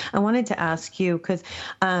 And I wanted to ask you, because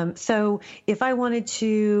so if I wanted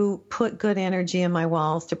to put good energy in my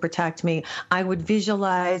walls to protect me, I would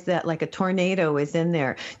visualize that like a tornado is in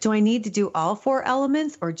there. Do I need to do all 4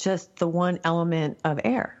 elements or just the one element of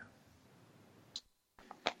air?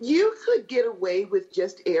 You could get away with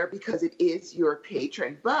just air because it is your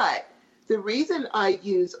patron, but the reason I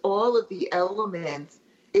use all of the elements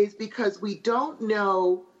is because we don't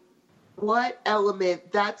know what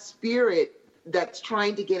element that spirit that's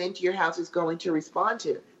trying to get into your house is going to respond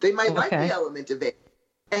to. They might like the element of air.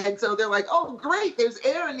 And so they're like, oh, great, there's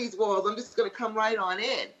air in these walls. I'm just going to come right on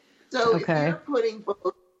in. So if you're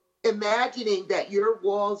imagining that your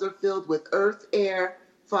walls are filled with earth, air,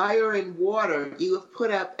 fire, and water, you have put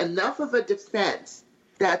up enough of a defense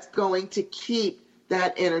that's going to keep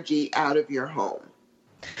that energy out of your home.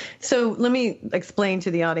 So let me explain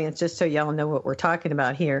to the audience just so y'all know what we're talking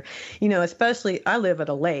about here. Especially I live at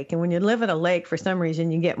a lake, and when you live at a lake, for some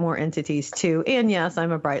reason, you get more entities too. And yes,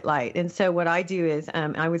 I'm a bright light. And so what I do is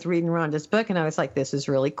I was reading Rhonda's book, and I was like, this is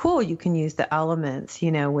really cool. You can use the elements,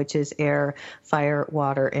 which is air, fire,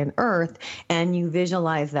 water, and earth, and you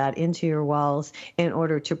visualize that into your walls in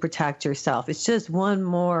order to protect yourself. It's just one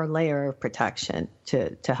more layer of protection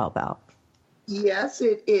to help out. Yes,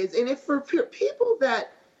 it is. And if for people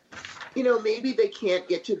that, maybe they can't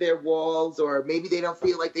get to their walls or maybe they don't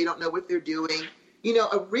feel like they don't know what they're doing,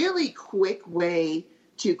 a really quick way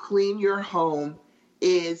to clean your home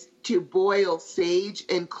is to boil sage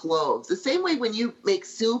and cloves. The same way when you make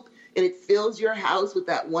soup and it fills your house with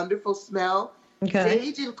that wonderful smell,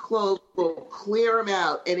 sage and cloves will clear them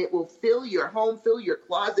out and it will fill your home, fill your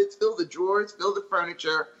closets, fill the drawers, fill the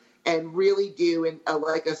furniture, and really do an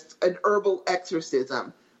herbal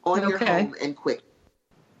exorcism on your home and quick.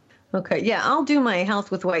 Okay. Yeah, I'll do my house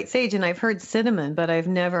with white sage, and I've heard cinnamon, but I've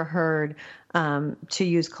never heard to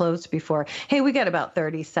use cloves before. Hey, we got about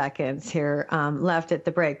 30 seconds here left at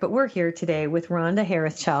the break, but we're here today with Rhonda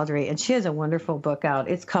Harris Chowdhury, and she has a wonderful book out.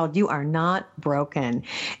 It's called You Are Not Broken,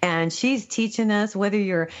 and she's teaching us, whether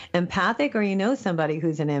you're empathic or you know somebody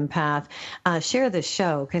who's an empath, share the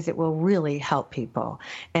show because it will really help people.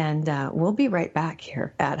 And we'll be right back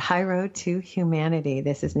here at High Road to Humanity.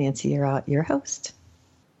 This is Nancy Yearout, your host.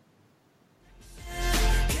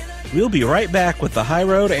 We'll be right back with the High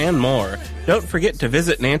Road and more. Don't forget to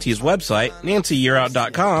visit Nancy's website,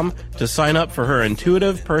 nancyyearout.com, to sign up for her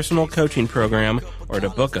intuitive personal coaching program or to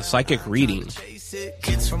book a psychic reading.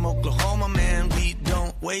 Kids from Oklahoma, man, we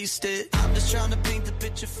don't waste it. I'm just trying to paint the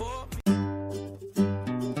picture for me.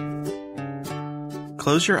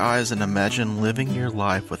 Close your eyes and imagine living your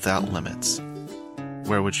life without limits.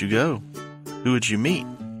 Where would you go? Who would you meet?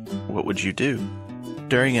 What would you do?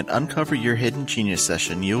 During an Uncover Your Hidden Genius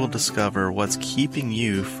session, you will discover what's keeping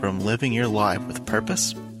you from living your life with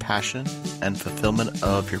purpose, passion, and fulfillment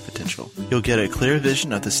of your potential. You'll get a clear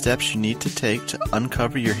vision of the steps you need to take to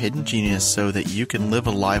uncover your hidden genius so that you can live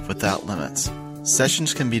a life without limits.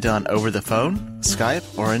 Sessions can be done over the phone,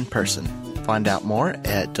 Skype, or in person. Find out more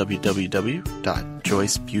at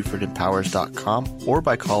www.joycebufordempowers.com or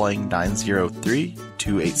by calling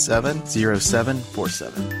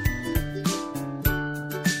 903-287-0747.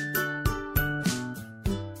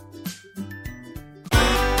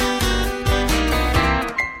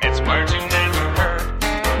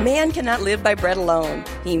 Man cannot live by bread alone.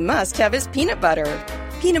 He must have his peanut butter.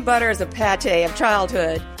 Peanut butter is a pate of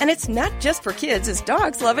childhood, and it's not just for kids, as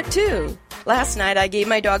dogs love it too. Last night I gave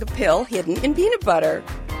my dog a pill hidden in peanut butter.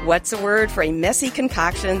 What's a word for a messy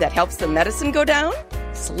concoction that helps the medicine go down?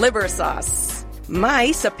 Sliver sauce.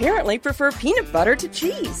 Mice apparently prefer peanut butter to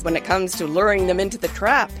cheese when it comes to luring them into the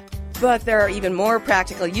trap. But there are even more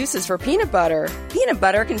practical uses for peanut butter. Peanut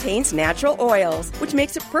butter contains natural oils, which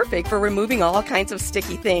makes it perfect for removing all kinds of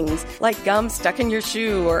sticky things, like gum stuck in your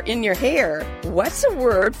shoe or in your hair. What's a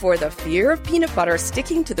word for the fear of peanut butter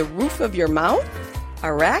sticking to the roof of your mouth?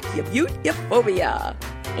 Arachnophobia.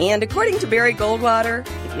 And according to Barry Goldwater,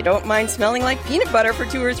 if you don't mind smelling like peanut butter for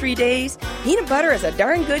 2 or 3 days, peanut butter is a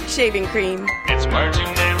darn good shaving cream. It's words you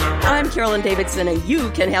never heard. I'm Carolyn Davidson, and you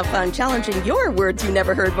can have fun challenging your words you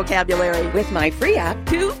never heard vocabulary with my free app,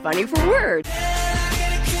 Too Funny for Words.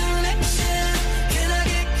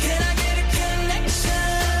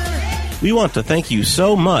 We want to thank you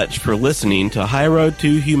so much for listening to High Road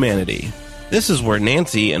to Humanity. This is where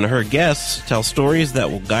Nancy and her guests tell stories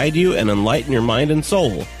that will guide you and enlighten your mind and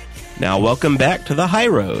soul. Now welcome back to the High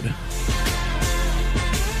Road.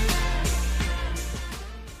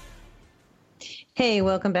 Hey,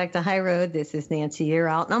 welcome back to High Road. This is Nancy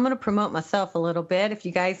Yearout, and I'm going to promote myself a little bit. If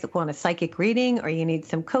you guys want a psychic reading or you need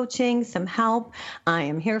some coaching, some help, I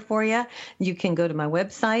am here for you. You can go to my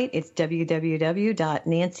website. It's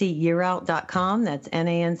www.nancyyearout.com. That's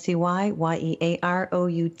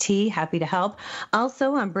NancyYearout. Happy to help.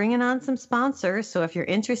 Also, I'm bringing on some sponsors, so if you're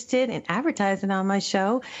interested in advertising on my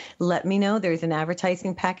show, let me know. There's an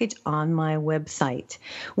advertising package on my website.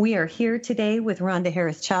 We are here today with Rhonda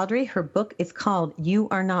Harris Chowdhury. Her book is called You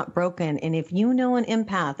Are Not Broken. And if you know an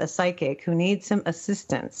empath, a psychic who needs some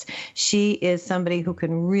assistance, she is somebody who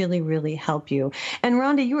can really, really help you. And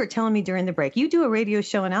Rhonda, you were telling me during the break, you do a radio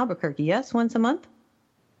show in Albuquerque, yes, once a month?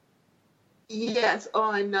 Yes,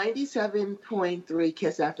 on 97.3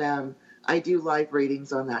 KISS FM. I do live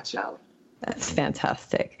readings on that show. That's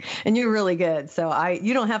fantastic. And you're really good. So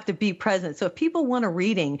you don't have to be present. So if people want a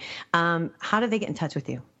reading, how do they get in touch with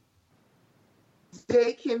you?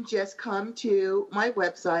 They can just come to my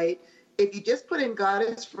website. If you just put in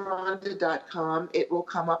goddessrhonda.com, it will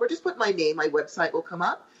come up. Or just put my name, my website will come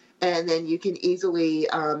up. And then you can easily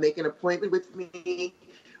make an appointment with me.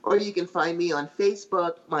 Or you can find me on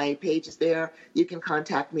Facebook. My page is there. You can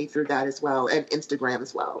contact me through that as well, and Instagram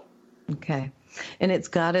as well. Okay. And it's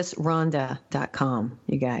goddessrhonda.com,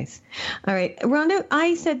 you guys. All right. Rhonda,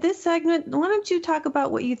 I said this segment, why don't you talk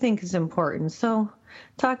about what you think is important? So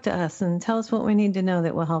talk to us and tell us what we need to know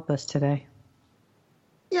that will help us today.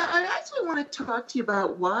 Yeah, I actually want to talk to you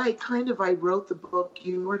about why I wrote the book,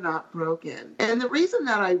 You Are Not Broken. And the reason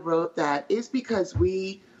that I wrote that is because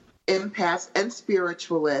we empaths and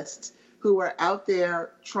spiritualists who are out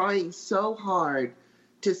there trying so hard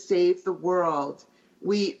to save the world,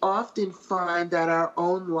 we often find that our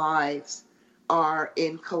own lives are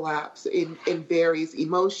in collapse, in varies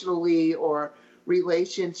emotionally or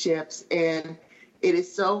relationships. And it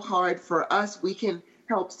is so hard for us. We can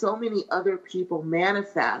help so many other people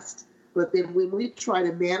manifest, but then when we try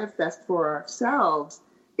to manifest for ourselves,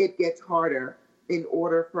 it gets harder in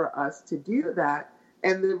order for us to do that.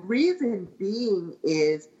 And the reason being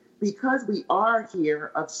is because we are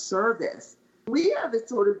here of service. We have a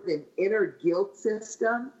sort of an inner guilt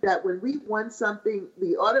system that when we want something,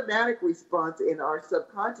 the automatic response in our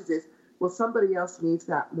subconscious is, well, somebody else needs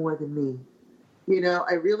that more than me. You know,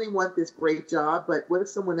 I really want this great job, but what if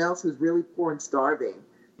someone else who's really poor and starving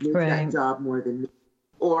needs that job more than me?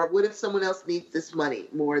 Or what if someone else needs this money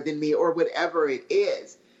more than me, or whatever it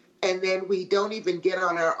is? And then we don't even get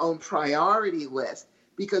on our own priority list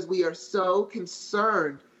because we are so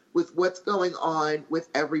concerned with what's going on with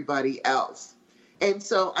everybody else. And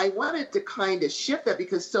so I wanted to kind of shift that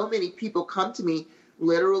because so many people come to me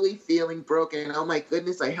literally feeling broken. Oh my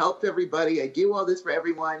goodness, I helped everybody. I do all this for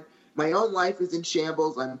everyone. My own life is in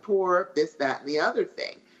shambles. I'm poor, this, that, and the other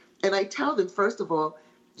thing. And I tell them, first of all,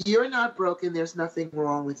 you're not broken. There's nothing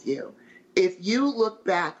wrong with you. If you look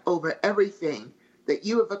back over everything that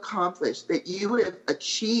you have accomplished, that you have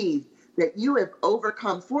achieved, that you have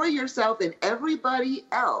overcome for yourself and everybody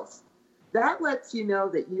else, that lets you know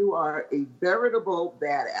that you are a veritable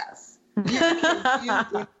badass. You can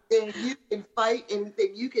do anything, you can fight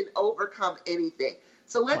anything, you can overcome anything.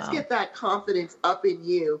 So let's get that confidence up in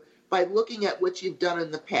you by looking at what you've done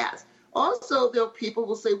in the past. Also, there people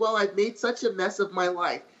will say, well, I've made such a mess of my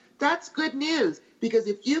life. That's good news, because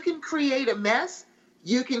if you can create a mess,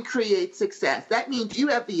 you can create success. That means you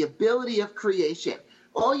have the ability of creation.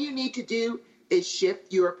 All you need to do is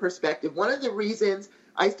shift your perspective. One of the reasons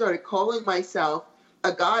I started calling myself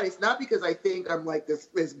a goddess, not because I think I'm like this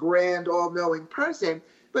grand, all-knowing person,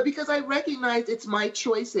 but because I recognize it's my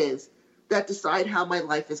choices that decide how my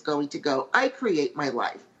life is going to go. I create my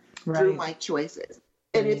life through my choices.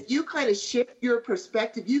 And if you kind of shift your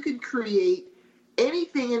perspective, you can create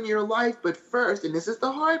anything in your life. But first, and this is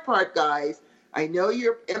the hard part, guys, I know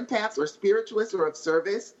you're empaths or spiritualists or of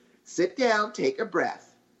service, sit down, take a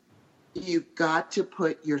breath. You've got to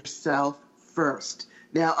put yourself first.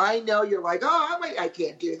 Now, I know you're like, I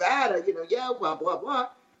can't do that. Or, blah, blah, blah.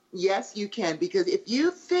 Yes, you can. Because if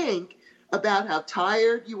you think about how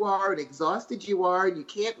tired you are and exhausted you are and you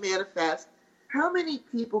can't manifest, how many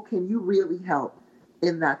people can you really help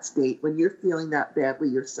in that state when you're feeling that badly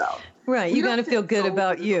yourself? Right. You got to feel good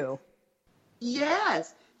about you.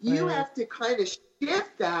 Yes. You have to kind of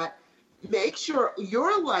shift that. Make sure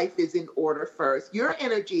your life is in order first. Your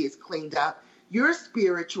energy is cleaned up. You're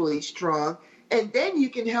spiritually strong. And then you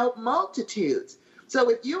can help multitudes. So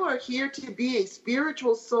if you are here to be a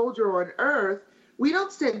spiritual soldier on earth, we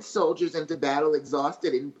don't send soldiers into battle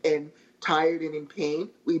exhausted and tired and in pain.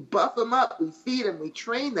 We buff them up. We feed them. We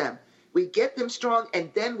train them. We get them strong,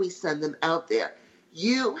 and then we send them out there.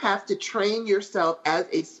 You have to train yourself as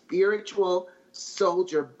a spiritual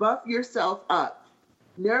soldier. Buff yourself up.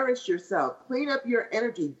 Nourish yourself. Clean up your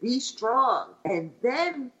energy. Be strong. And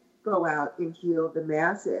then go out and heal the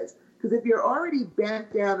masses. Because if you're already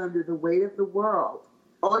bent down under the weight of the world,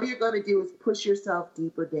 all you're going to do is push yourself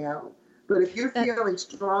deeper down. But if you're feeling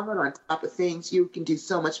strong and on top of things, you can do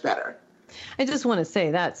so much better. I just want to say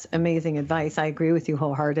that's amazing advice. I agree with you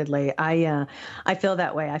wholeheartedly. I feel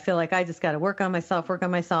that way. I feel like I just got to work on myself,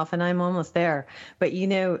 and I'm almost there. But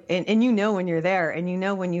and you know when you're there, and you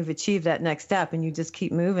know when you've achieved that next step, and you just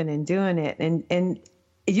keep moving and doing it. And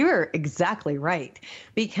you're exactly right.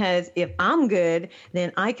 Because if I'm good,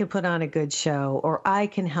 then I can put on a good show, or I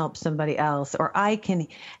can help somebody else, or I can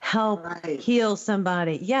help heal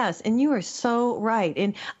somebody. Yes. And you are so right.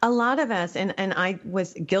 And a lot of us, and I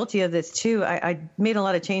was guilty of this too. I made a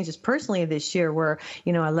lot of changes personally this year where,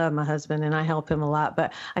 I love my husband and I help him a lot,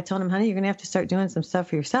 but I told him, honey, you're going to have to start doing some stuff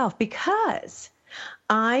for yourself, because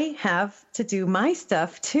I have to do my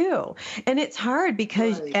stuff too. And it's hard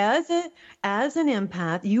because as an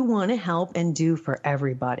empath, you want to help and do for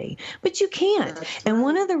everybody, but you can't. And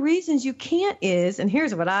one of the reasons you can't is, and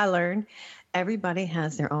here's what I learned, everybody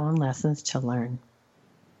has their own lessons to learn.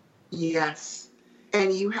 Yes.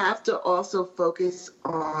 And you have to also focus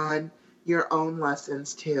on your own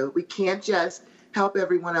lessons too. We can't just help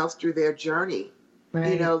everyone else through their journey.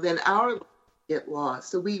 Right. Then our get lost.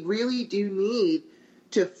 So we really do need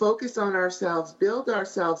to focus on ourselves, build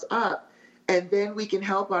ourselves up, and then we can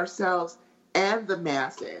help ourselves and the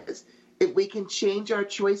masses. If we can change our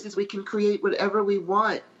choices, we can create whatever we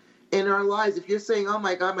want in our lives. If you're saying, oh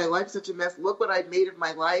my God, my life's such a mess, look what I've made of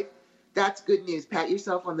my life, that's good news. Pat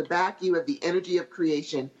yourself on the back. You have the energy of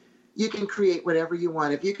creation. You can create whatever you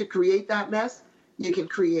want. If you could create that mess, you can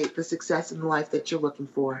create the success in the life that you're looking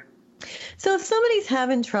for. So if somebody's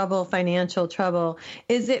having trouble, financial trouble,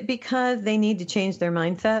 is it because they need to change their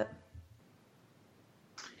mindset?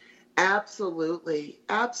 Absolutely.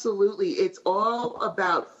 Absolutely. It's all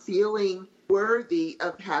about feeling worthy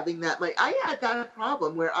of having that money. I had that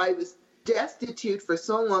problem where I was destitute for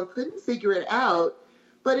so long, couldn't figure it out,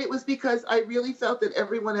 but it was because I really felt that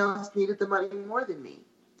everyone else needed the money more than me.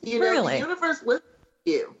 Really? The universe listens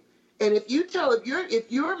to you. And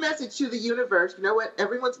if your message to the universe, you know what,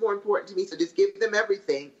 everyone's more important to me, so just give them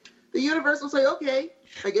everything, the universe will say, okay.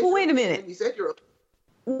 I guess. Well, wait a minute. You said you're okay.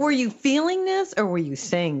 Were you feeling this, or were you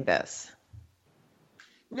saying this?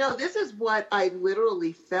 No, this is what I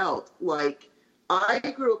literally felt like. I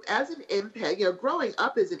grew up as an empath. Growing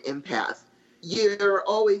up as an empath, you're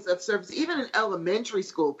always of service. Even in elementary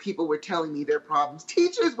school, people were telling me their problems.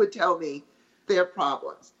 Teachers would tell me their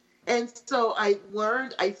problems. And so I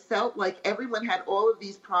felt like everyone had all of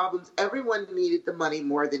these problems. Everyone needed the money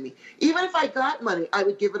more than me. Even if I got money, I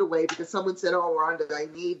would give it away because someone said, oh, Rhonda, I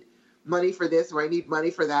need money for this or I need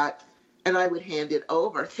money for that. And I would hand it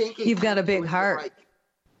over thinking. You've got a big heart.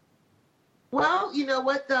 Well, you know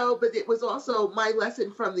what, though? But it was also my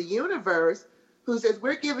lesson from the universe who says,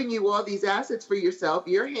 we're giving you all these assets for yourself.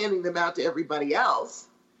 You're handing them out to everybody else.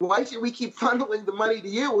 Why should we keep funneling the money to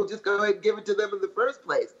you? We'll just go ahead and give it to them in the first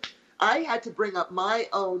place. I had to bring up my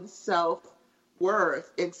own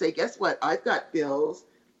self-worth and say, guess what? I've got bills.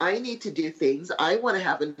 I need to do things. I want to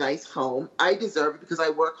have a nice home. I deserve it because I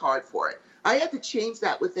work hard for it. I had to change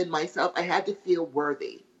that within myself. I had to feel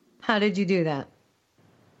worthy. How did you do that?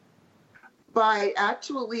 By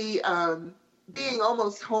actually being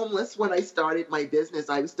almost homeless when I started my business.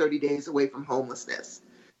 I was 30 days away from homelessness.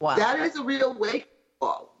 Wow. That is a real wake-up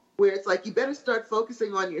call. Where it's like, you better start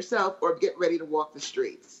focusing on yourself or get ready to walk the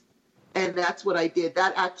streets. And that's what I did.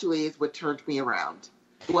 That actually is what turned me around.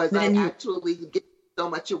 Actually gave so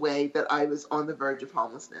much away that I was on the verge of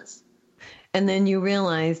homelessness. And then you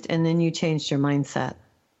realized, and then you changed your mindset.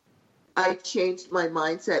 I changed my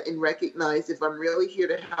mindset and recognized if I'm really here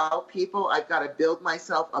to help people, I've got to build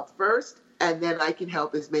myself up first, and then I can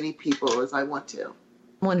help as many people as I want to.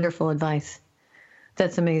 Wonderful advice.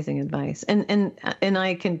 That's amazing advice. And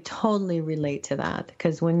I can totally relate to that,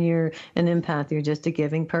 because when you're an empath, you're just a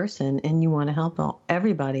giving person and you want to help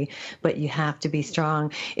everybody, but you have to be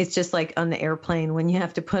strong. It's just like on the airplane when you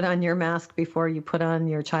have to put on your mask before you put on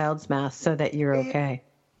your child's mask so that you're okay.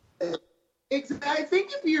 Exactly.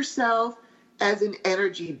 Think of yourself as an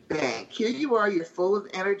energy bank. Here you are, you're full of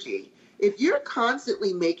energy. If you're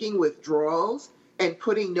constantly making withdrawals and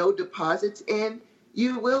putting no deposits in,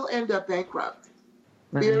 you will end up bankrupt.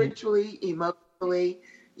 Right. Spiritually, emotionally,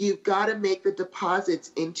 you've got to make the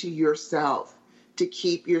deposits into yourself to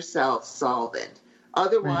keep yourself solvent.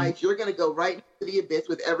 Otherwise, you're going to go right into the abyss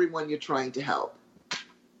with everyone you're trying to help.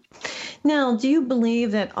 Now, do you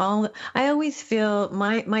believe that I always feel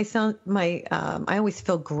I always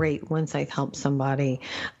feel great once I've helped somebody.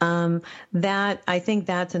 That I think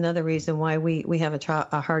that's another reason why we have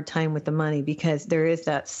a hard time with the money, because there is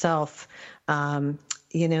that self, a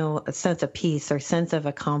sense of peace or sense of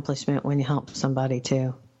accomplishment when you help somebody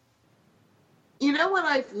too. You know what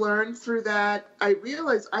I've learned through that? I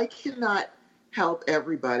realize I cannot help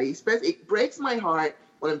everybody. Especially, it breaks my heart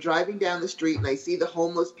when I'm driving down the street and I see the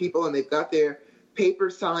homeless people and they've got their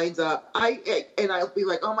paper signs up. I'll be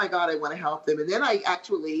like, oh my God, I want to help them. And then I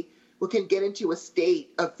actually can get into a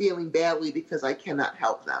state of feeling badly because I cannot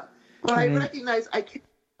help them. But I recognize I can't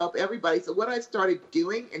help everybody. So what I've started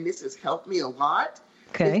doing, and this has helped me a lot,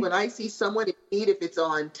 is when I see someone in need, if it's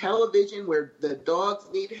on television where the dogs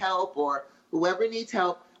need help or whoever needs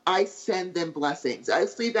help, I send them blessings. I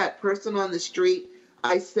see that person on the street,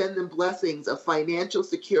 I send them blessings of financial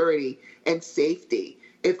security and safety.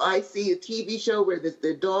 If I see a TV show where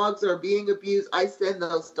the dogs are being abused, I send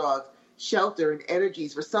those dogs shelter and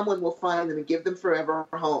energies where someone will find them and give them forever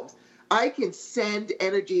homes. I can send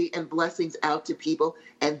energy and blessings out to people,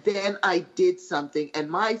 and then I did something, and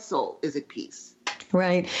my soul is at peace.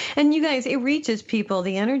 Right. And you guys, it reaches people.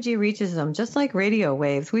 The energy reaches them just like radio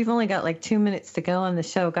waves. We've only got like 2 minutes to go on the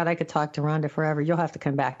show. God, I could talk to Rhonda forever. You'll have to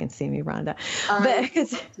come back and see me, Rhonda.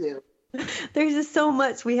 There's just so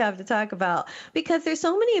much we have to talk about because there's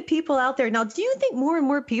so many people out there. Now, do you think more and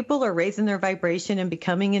more people are raising their vibration and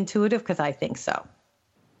becoming intuitive? Because I think so.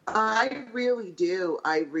 I really do.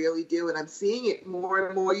 And I'm seeing it more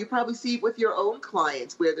and more. You probably see it with your own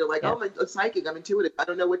clients where they're like, oh, I'm psychic, I'm intuitive. I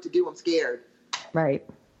don't know what to do. I'm scared. Right.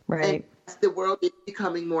 And the world is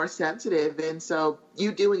becoming more sensitive. And so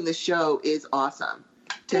you doing the show is awesome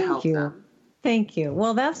to help them. Thank you.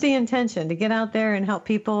 Well, that's the intention, to get out there and help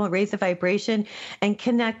people raise the vibration and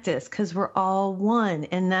connect us, because we're all one.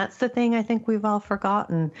 And that's the thing I think we've all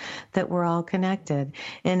forgotten, that we're all connected.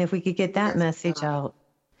 And if we could get that message out.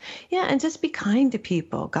 Yeah, and just be kind to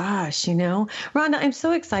people. Gosh, Rhonda, I'm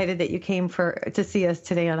so excited that you came to see us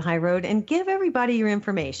today on High Road, and give everybody your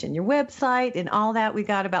information, your website and all that. We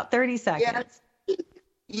got about 30 seconds. Yes.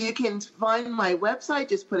 You can find my website.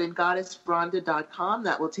 Just put in goddessrhonda.com.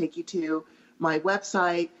 That will take you to my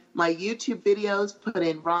website. My YouTube videos, put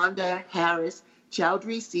in Rhonda Harris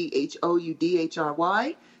Chowdhury,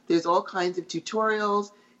 Choudhry. There's all kinds of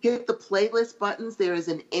tutorials. Hit the playlist buttons. There is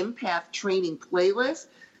an empath training playlist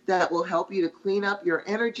that will help you to clean up your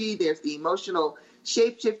energy. There's the emotional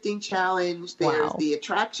shape-shifting challenge. There's the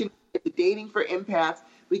attraction, the dating for empaths.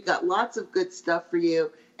 We've got lots of good stuff for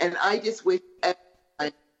you. And I just wish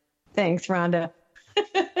everyone... Thanks, Rhonda.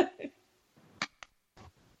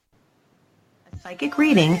 Psychic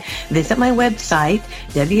reading, visit my website,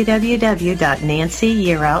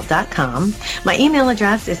 www.nancyyearout.com. My email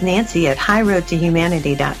address is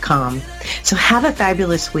nancy@highroadtohumanity.com. So have a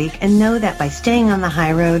fabulous week, and know that by staying on the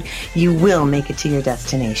high road, you will make it to your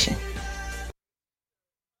destination.